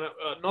right. And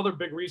another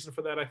big reason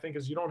for that, I think,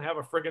 is you don't have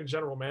a friggin'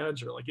 general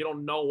manager. Like, you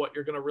don't know what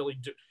you're going to really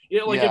do.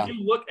 If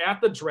you look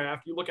at the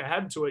draft, you look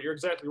ahead to it, you're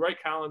exactly right,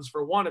 Collins.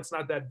 For one, it's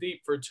not that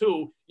deep. For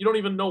two, you don't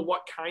even know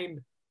what kind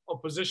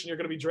of position you're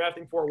going to be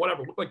drafting for or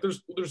whatever. Like,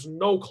 there's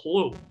no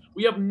clue.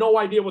 We have no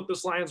idea what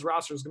this Lions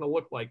roster is going to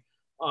look like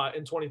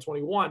in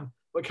 2021.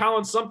 But,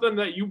 Collins, something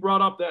that you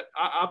brought up that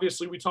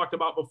obviously we talked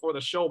about before the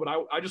show, but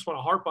I just want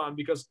to harp on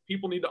because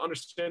people need to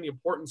understand the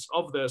importance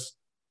of this.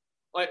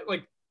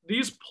 Like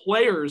these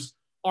players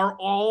are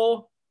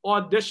all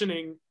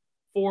auditioning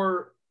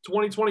for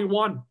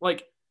 2021.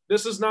 Like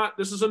this is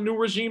a new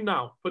regime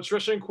now.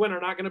 Patricia and Quinn are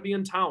not going to be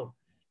in town.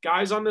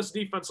 Guys on this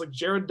defense like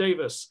Jared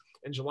Davis,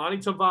 and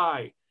Jelani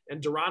Tavai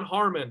and Duron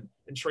Harmon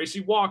and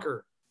Tracy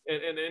Walker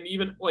and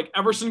even like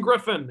Everson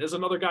Griffin is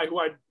another guy who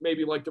I'd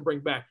maybe like to bring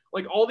back.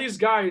 Like all these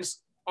guys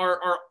are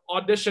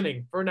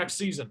auditioning for next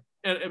season.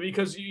 And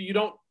because you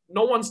don't,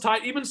 no one's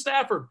tied, even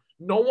Stafford,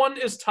 no one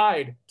is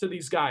tied to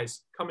these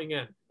guys coming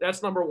in.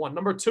 That's number one.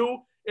 Number two,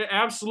 it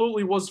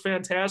absolutely was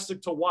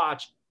fantastic to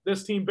watch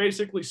this team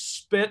basically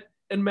spit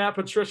in Matt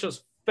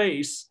Patricia's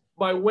face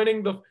by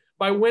winning.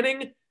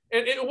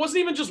 And it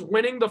wasn't even just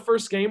winning the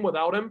first game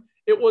without him.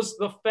 It was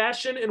the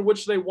fashion in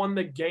which they won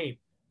the game.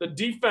 The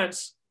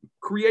defense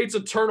creates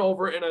a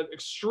turnover in an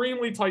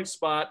extremely tight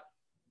spot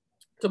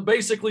to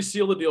basically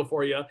seal the deal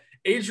for you.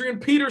 Adrian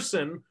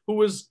Peterson, who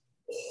was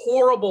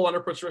horrible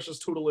under Patricia's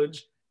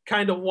tutelage,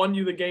 kind of won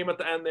you the game at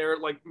the end there,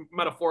 like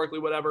metaphorically,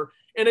 whatever.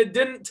 And it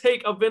didn't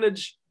take a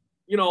vintage,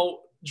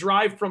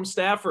 drive from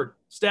Stafford.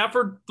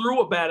 Stafford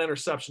threw a bad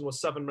interception with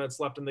 7 minutes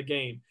left in the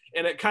game.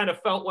 And it kind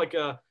of felt like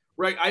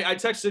I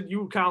texted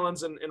you,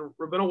 Collins, and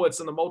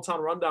Rabinowitz in the Motown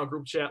Rundown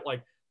group chat,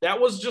 like, that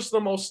was just the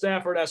most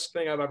Stafford-esque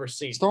thing I've ever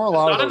seen. He's throwing a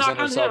lot of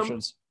those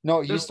interceptions.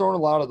 No, he's throwing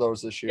a lot of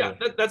those this year.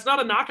 Yeah, that's not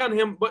a knock on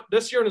him, but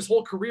this year in his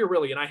whole career,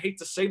 really. And I hate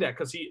to say that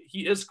because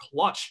he is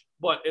clutch,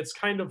 but it's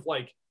kind of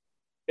like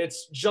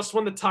it's just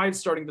when the tide's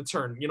starting to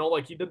turn.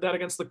 Like he did that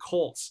against the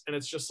Colts, and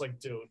it's just like,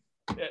 dude,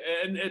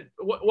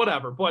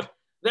 whatever. But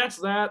that's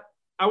that.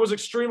 I was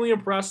extremely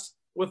impressed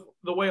with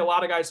the way a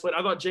lot of guys played.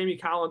 I thought Jamie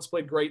Collins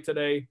played great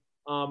today,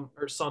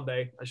 or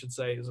Sunday, I should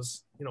say. Is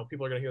this,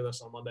 people are gonna hear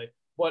this on Monday,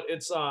 but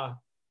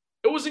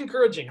it was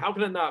encouraging. How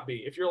can it not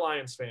be if you're a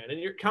Lions fan? And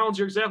Collins,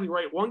 you're exactly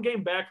right. One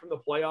game back from the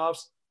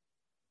playoffs,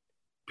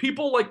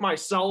 people like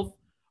myself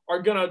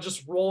are going to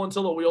just roll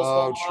until the wheels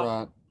fall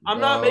off. I'm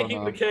not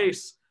making the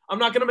case. I'm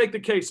not going to make the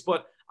case,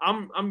 but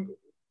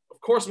of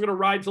course, I'm going to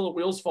ride till the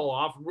wheels fall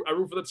off. I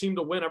root for the team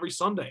to win every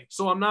Sunday.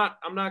 So I'm not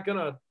going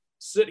to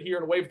sit here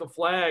and wave the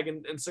flag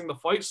and sing the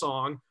fight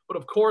song. But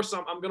of course,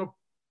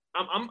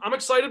 I'm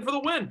excited for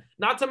the win.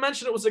 Not to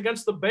mention it was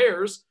against the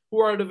Bears,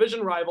 who are a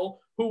division rival,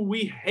 who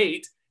we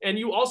hate. And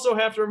you also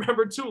have to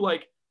remember, too,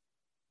 like,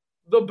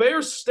 the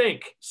Bears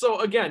stink. So,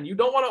 again, you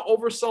don't want to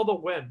oversell the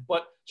win.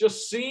 But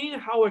just seeing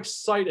how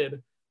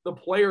excited the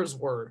players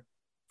were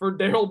for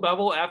Darrell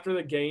Bevell after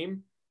the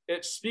game,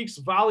 it speaks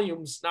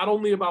volumes not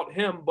only about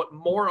him, but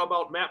more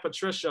about Matt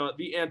Patricia,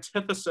 the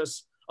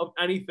antithesis of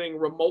anything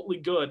remotely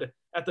good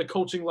at the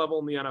coaching level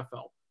in the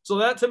NFL. So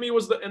that, to me,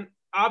 was and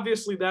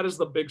obviously that is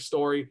the big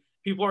story.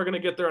 People are going to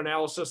get their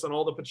analysis on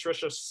all the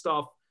Patricia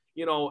stuff,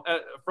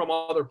 from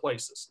other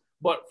places.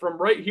 But from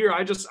right here,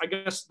 I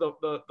guess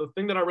the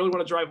thing that I really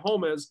want to drive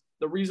home is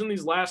the reason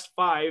these last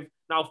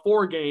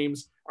 4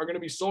 games are going to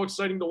be so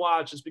exciting to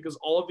watch is because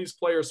all of these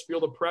players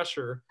feel the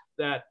pressure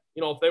that,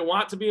 if they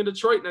want to be in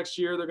Detroit next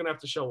year, they're going to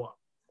have to show up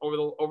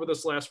over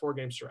this last 4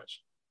 game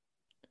stretch.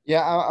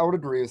 Yeah, I would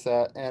agree with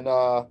that. And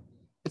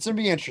it's going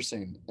to be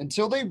interesting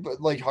until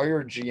they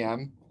hire a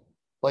GM.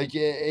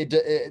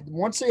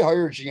 Once they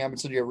hire a GM,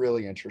 it's going to get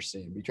really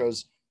interesting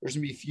because there's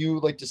going to be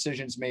few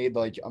decisions made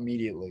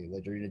immediately.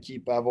 Like they're going to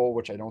keep Bevell,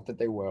 which I don't think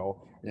they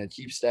will. They're going to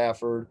keep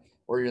Stafford,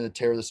 or you're going to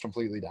tear this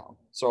completely down.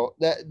 So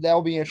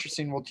that'll be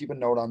interesting. We'll keep a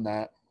note on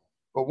that.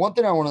 But one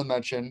thing I want to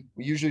mention,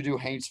 we usually do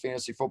Hank's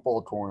Fantasy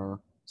Football Corner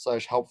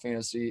 / help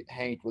fantasy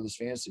Hank with his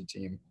fantasy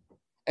team.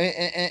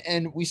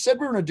 And we said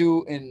we're going to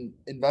do an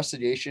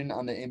investigation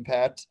on the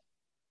Impact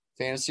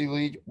Fantasy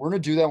League. We're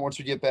going to do that once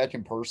we get back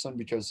in person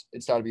because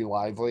it's got to be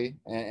lively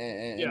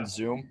and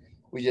Zoom.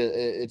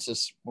 It's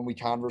just when we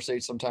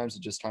conversate, sometimes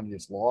it just kind of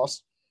gets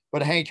lost.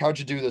 But Hank, how'd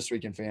you do this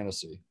week in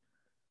fantasy?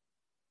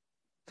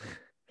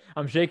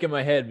 I'm shaking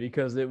my head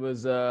because it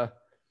was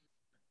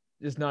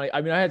just not.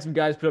 I mean, I had some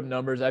guys put up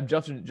numbers. I have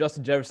Justin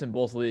Jefferson in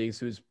both leagues,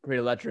 who's pretty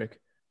electric.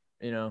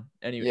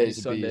 Anyway,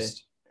 he's Sunday. A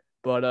beast.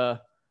 But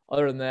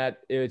other than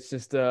that, it's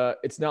just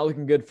it's not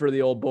looking good for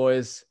the old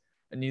boys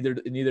in either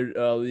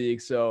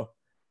league. So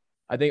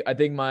I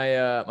think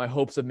my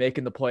hopes of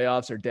making the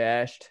playoffs are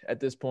dashed at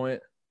this point.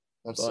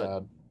 That's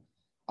sad.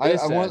 I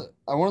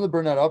wanted to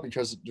bring that up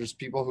because there's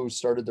people who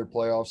started their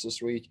playoffs this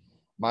week.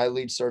 My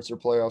league starts their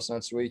playoffs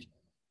next week.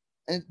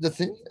 And the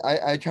thing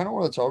I kind of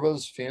want to talk about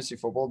is fantasy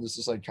football. This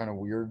is kind of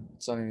weird.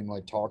 It's not even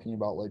talking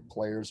about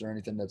players or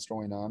anything that's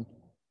going on.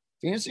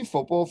 Fantasy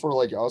football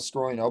for us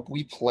growing up,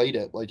 we played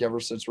it ever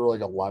since we were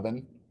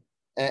 11.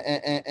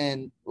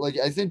 And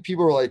I think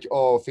people are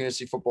oh,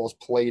 fantasy football is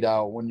played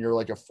out when you're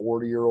a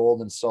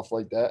 40-year-old and stuff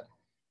like that.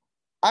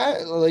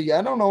 I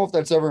don't know if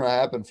that's ever going to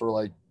happen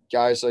for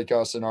guys like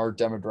us in our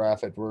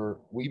demographic where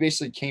we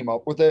basically came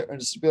up with it and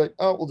just be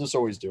oh, we'll just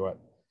always do it.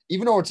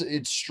 Even though it's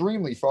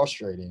extremely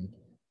frustrating.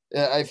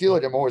 I feel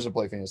I'm always going to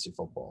play fantasy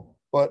football.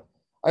 But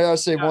I got to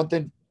say one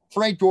thing.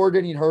 Frank Gore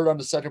getting hurt on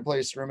the second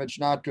place scrimmage,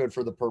 not good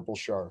for the Purple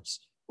Sharks.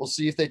 We'll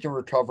see if they can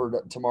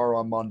recover tomorrow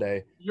on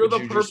Monday. You're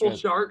the Purple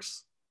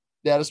Sharks?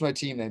 That is my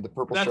team name, the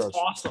Purple Sharks. That's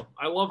awesome.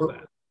 I love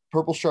that.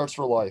 Purple Sharks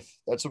for life.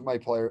 That's what my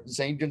player.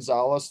 Zane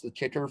Gonzalez, the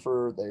kicker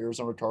for the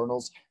Arizona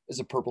Cardinals, is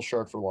a Purple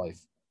Shark for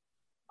life.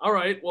 All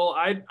right. Well,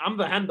 I'm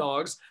the Hen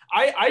Dogs.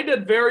 I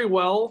did very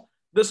well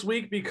this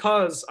week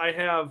because I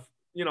have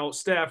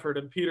Stafford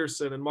and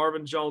Peterson and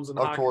Marvin Jones and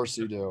Of course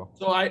Hawkins. you do.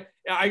 So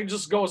I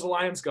just go as the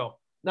Lions go.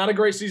 Not a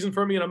great season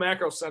for me in a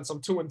macro sense. I'm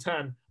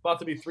 2-10, about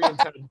to be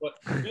 3-10. But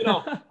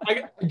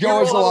I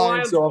Go as the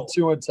Lions, so I'm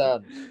roll.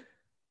 2-10.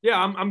 Yeah,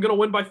 I'm gonna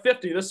win by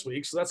 50 this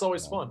week, so that's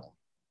always fun.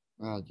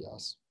 I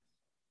guess.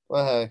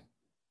 But hey.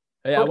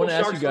 Hey, I want to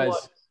ask you Sharks for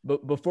guys,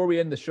 but before we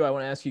end the show, I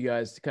want to ask you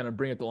guys to kind of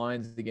bring up the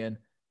Lions again.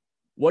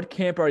 What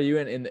camp are you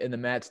in the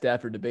Matt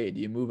Stafford debate?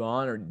 Do you move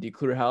on, or do you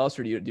clear house,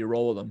 or do you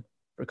roll with them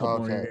for a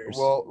couple more years?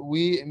 Well,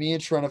 me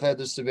and Trent have had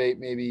this debate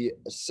maybe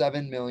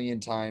 7 million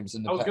times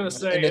in the I was gonna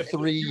say, in the if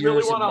 3 you years.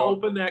 really want to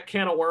open that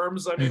can of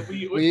worms, I mean,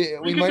 we we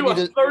could might do a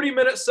need to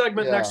 30-minute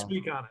segment next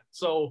week on it.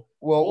 So,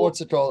 what's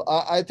it called?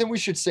 I think we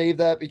should save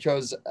that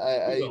because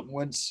We will.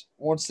 once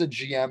the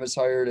GM is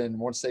hired and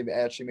once they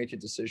actually make a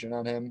decision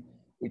on him,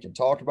 we can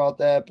talk about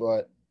that.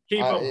 But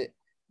keep them.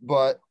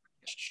 But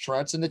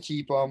Trent's in to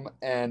keep him,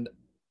 and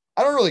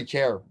I don't really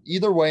care.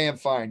 Either way, I'm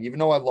fine. Even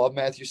though I love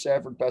Matthew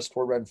Stafford, best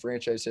quarterback in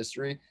franchise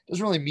history,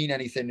 doesn't really mean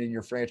anything in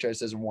your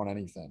franchise hasn't won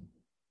anything.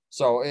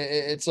 So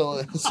it's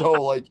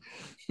like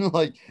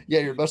yeah,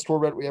 your best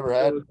quarterback we ever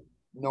had.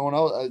 No one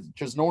else,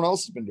 because no one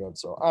else has been good.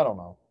 So I don't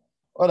know.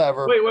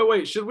 Whatever.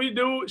 Wait. Should we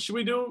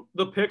do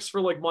the picks for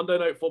like Monday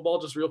Night Football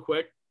just real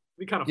quick? It'd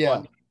be kind of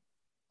fun.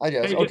 I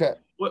guess. Hey, okay.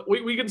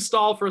 We can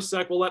stall for a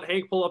sec. We'll let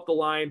Hank pull up the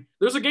line.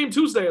 There's a game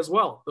Tuesday as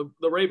well.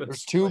 The Ravens.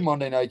 There's 2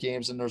 Monday night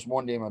games and there's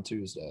 1 game on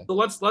Tuesday. So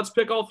let's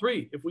pick all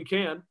 3 if we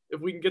can. If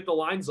we can get the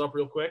lines up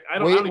real quick.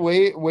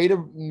 Wait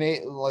to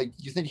make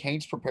you think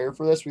Hank's prepared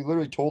for this? We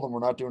literally told him we're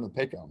not doing the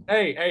pick 'em.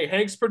 Hey,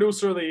 Hank's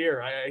producer of the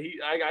year.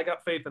 I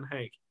got faith in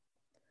Hank.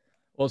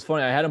 Well, it's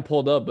funny. I had him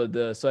pulled up, but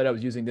the site I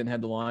was using didn't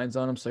have the lines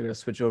on them, so I got to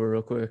switch over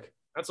real quick.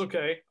 That's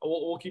okay.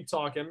 We'll keep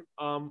talking.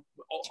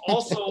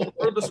 Also,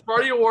 for the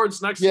Sparty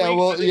Awards next week.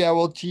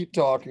 We'll keep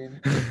talking.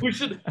 We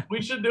should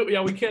do.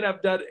 Yeah, we can't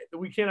have dead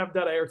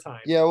air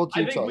time. Yeah, we'll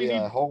keep talking.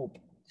 I hope.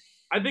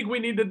 I think we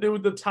need to do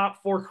the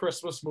top 4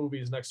 Christmas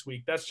movies next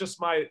week. That's just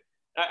my.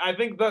 I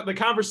think the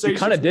conversation.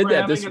 kind of did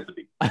that this.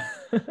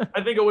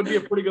 I think it would be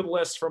a pretty good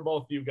list from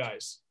both you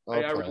guys.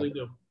 Okay. I really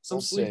do. Some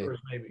sleepers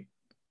maybe.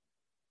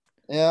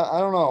 Yeah, I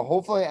don't know.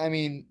 Hopefully, I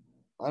mean,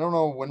 I don't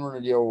know when we're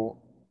gonna go.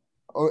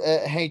 Oh,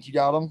 Hank, you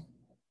got him?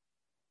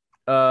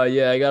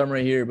 Yeah, I got him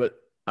right here, but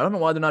I don't know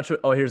why they're not.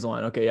 Oh, here's the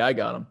line. Okay, yeah, I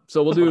got him.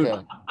 So we'll do.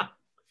 Okay.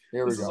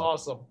 Here we This go. is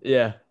awesome.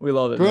 Yeah, we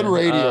love it. Good man.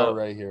 radio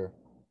right here.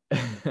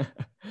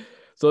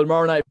 So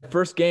tomorrow night,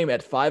 first game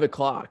at 5:00. We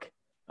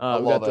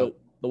got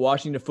the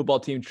Washington football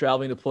team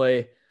traveling to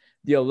play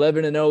the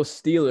 11-0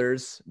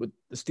 Steelers, with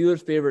the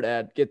Steelers favorite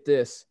at, get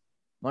this,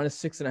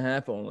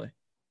 -6.5 only.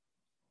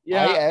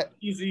 Yeah,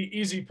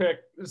 easy pick.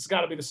 It's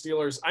got to be the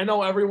Steelers. I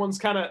know everyone's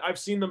I've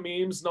seen the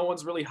memes. No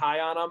one's really high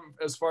on them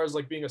as far as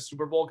like being a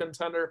Super Bowl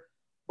contender,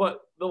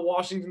 but the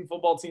Washington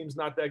football team's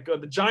not that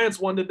good. The Giants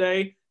won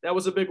today. That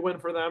was a big win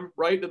for them,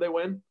 right? Did they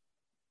win?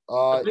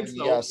 I think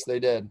so. Yes, they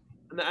did.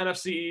 In the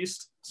NFC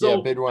East. So,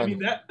 yeah, big win. I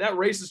mean, that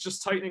race is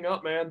just tightening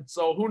up, man.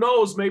 So who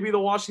knows? Maybe the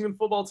Washington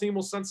football team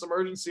will sense some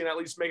urgency and at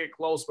least make it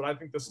close, but I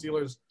think the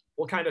Steelers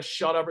will kind of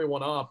shut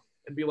everyone up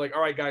and be like,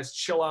 all right, guys,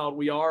 chill out.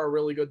 We are a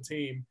really good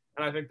team.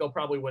 And I think they'll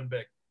probably win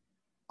big.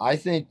 I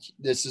think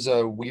this is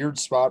a weird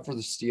spot for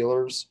the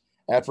Steelers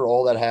after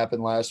all that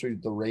happened last week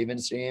with the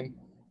Ravens game.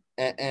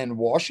 And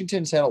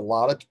Washington's had a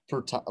lot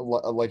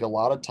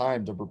of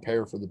time to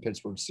prepare for the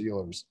Pittsburgh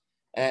Steelers.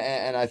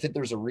 And I think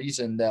there's a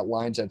reason that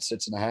line's at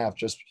 6.5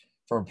 just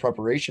from a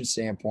preparation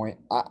standpoint.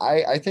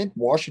 I think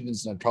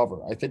Washington's going to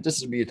cover. I think this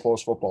is going to be a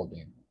close football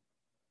game.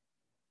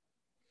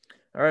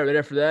 All right, right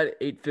after that,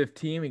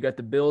 8:15, we got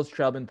the Bills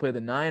traveling to play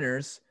the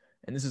Niners,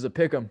 and this is a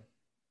pick 'em.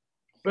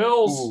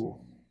 Bills.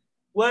 Ooh.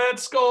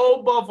 Let's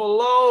go,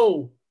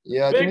 Buffalo.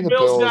 Yeah, give me Big the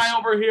Bills Bills guy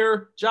over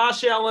here.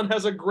 Josh Allen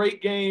has a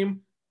great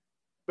game.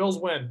 Bills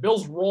win.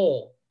 Bills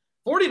roll.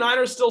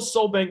 49ers still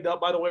so banged up,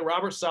 by the way.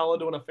 Robert Saleh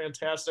doing a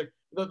fantastic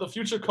 – the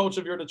future coach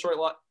of your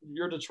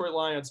Detroit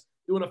Lions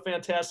doing a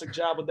fantastic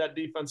job with that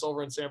defense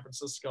over in San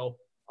Francisco.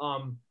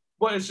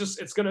 But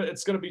it's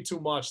gonna be too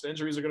much. The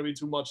injuries are going to be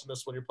too much in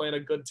this one. You're playing a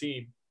good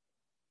team.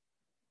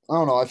 I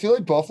don't know. I feel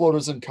like Buffalo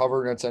doesn't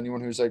cover against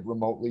anyone who's like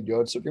remotely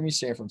good. So give me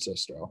San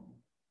Francisco.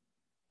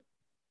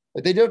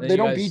 Like they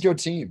don't beat good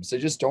teams. They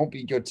just don't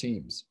beat good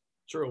teams.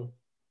 True.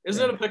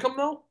 Isn't it a pick 'em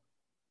though?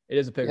 It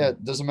is a pick 'em. Yeah,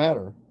 it doesn't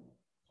matter.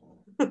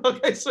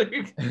 Okay, so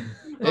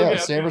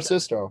San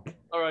Francisco.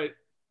 All right.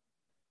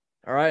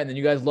 All right, and then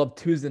you guys love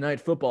Tuesday night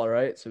football,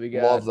 right? So we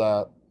got Love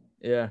that.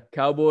 Yeah,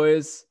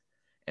 Cowboys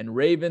and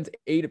Ravens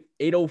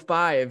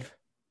 8:05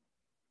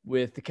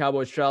 with the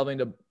Cowboys traveling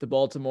to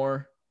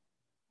Baltimore.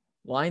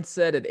 Line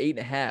set at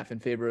 8.5 in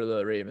favor of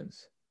the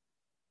Ravens.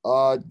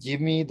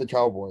 Give me the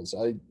Cowboys.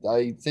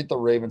 I think the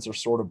Ravens are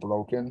sort of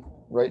broken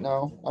right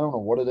now. I don't know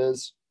what it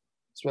is.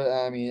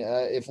 I mean,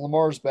 if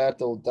Lamar's back,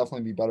 they'll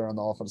definitely be better on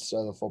the offensive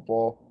side of the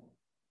football.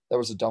 That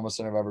was the dumbest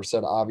thing I've ever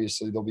said.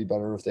 Obviously, they'll be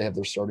better if they have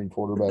their starting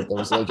quarterback. That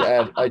was like,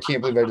 I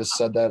can't believe I just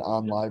said that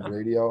on live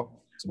radio.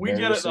 We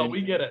get it, though.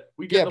 We get it.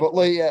 But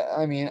like,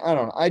 I mean, I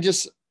don't know.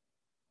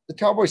 The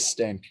Cowboys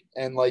stink,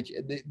 and like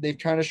they've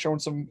kind of shown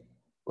some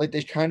like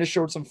they kind of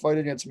showed some fight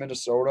against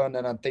Minnesota, and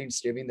then on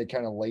Thanksgiving they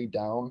kind of laid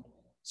down.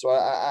 So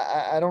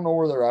I don't know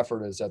where their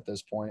effort is at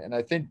this point, and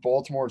I think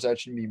Baltimore is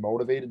actually going to be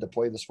motivated to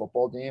play this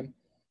football game.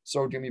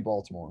 So give me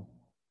Baltimore.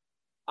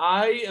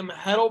 I am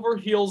head over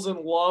heels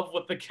in love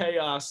with the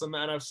chaos in the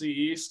NFC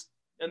East,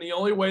 and the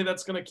only way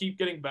that's going to keep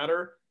getting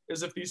better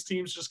is if these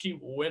teams just keep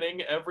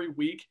winning every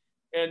week.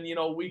 And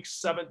week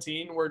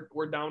 17,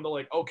 we're down to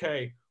like,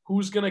 okay,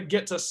 who's going to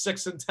get to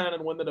 6-10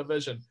 and win the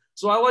division?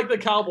 So I like the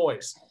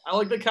Cowboys. I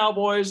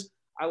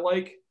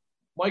like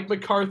Mike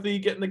McCarthy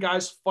getting the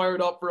guys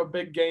fired up for a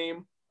big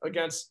game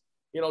against,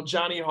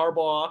 Johnny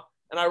Harbaugh.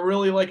 And I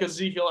really like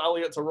Ezekiel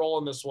Elliott to roll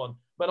in this one.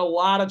 Been a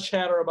lot of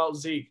chatter about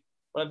Zeke,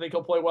 but I think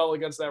he'll play well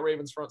against that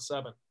Ravens front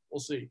seven.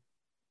 We'll see.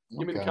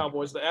 Give me the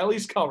Cowboys. At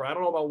least cover. I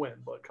don't know about win,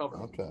 but cover.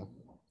 Okay.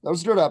 That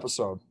was a good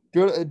episode.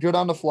 Good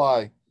on the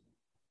fly.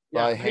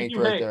 Yeah, Hank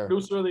Hank, there.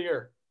 Producer of the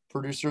year.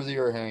 Producer of the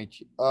year,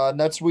 Hank.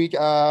 Next week,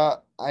 I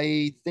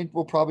think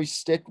we'll probably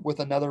stick with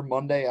another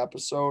Monday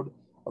episode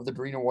of the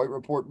Green and White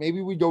Report.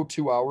 Maybe we go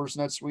 2 hours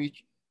next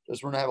week,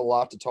 because we're going to have a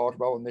lot to talk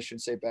about with Michigan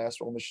State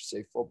basketball, Michigan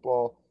State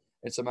football,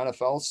 and some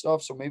NFL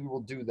stuff. So maybe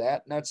we'll do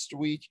that next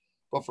week.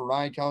 But for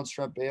Ryan Collins,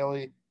 Trent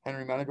Bailey,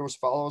 Henry Menegos,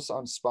 follow us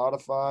on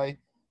Spotify,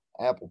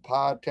 Apple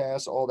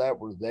Podcasts, all that.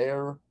 We're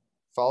there.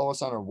 Follow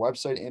us on our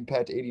website,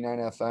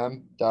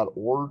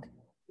 impact89fm.org.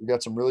 We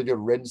got some really good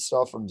written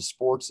stuff from the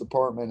sports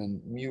department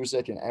and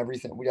music and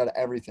everything. We got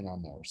everything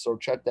on there. So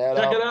check that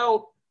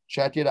out.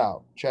 Check it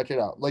out.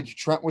 Like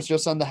Trent was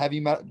just on the heavy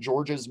metal,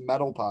 Georgia's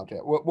metal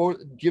podcast.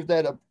 What give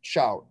that a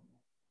shout.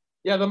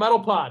 Yeah, the Metal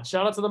Pod.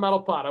 Shout out to the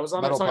Metal Pod. I was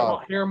on there talking Pod.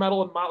 about hair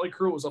metal and Motley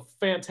Crue. It was a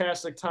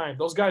fantastic time.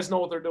 Those guys know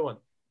what they're doing.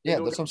 Yeah,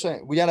 that's what I'm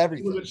saying. We got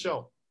everything. Good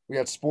show. We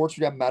got sports.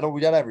 We got metal.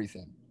 We got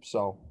everything.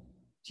 So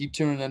keep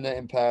tuning in to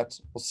Impact.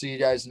 We'll see you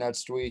guys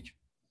next week.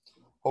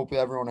 Hope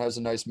everyone has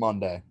a nice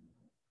Monday.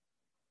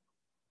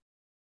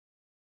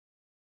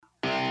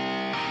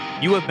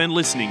 You have been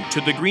listening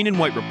to the Green and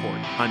White Report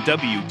on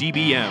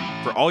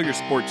WDBM. For all your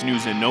sports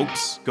news and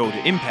notes, go to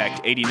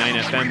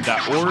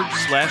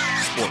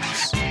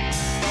impact89fm.org/sports.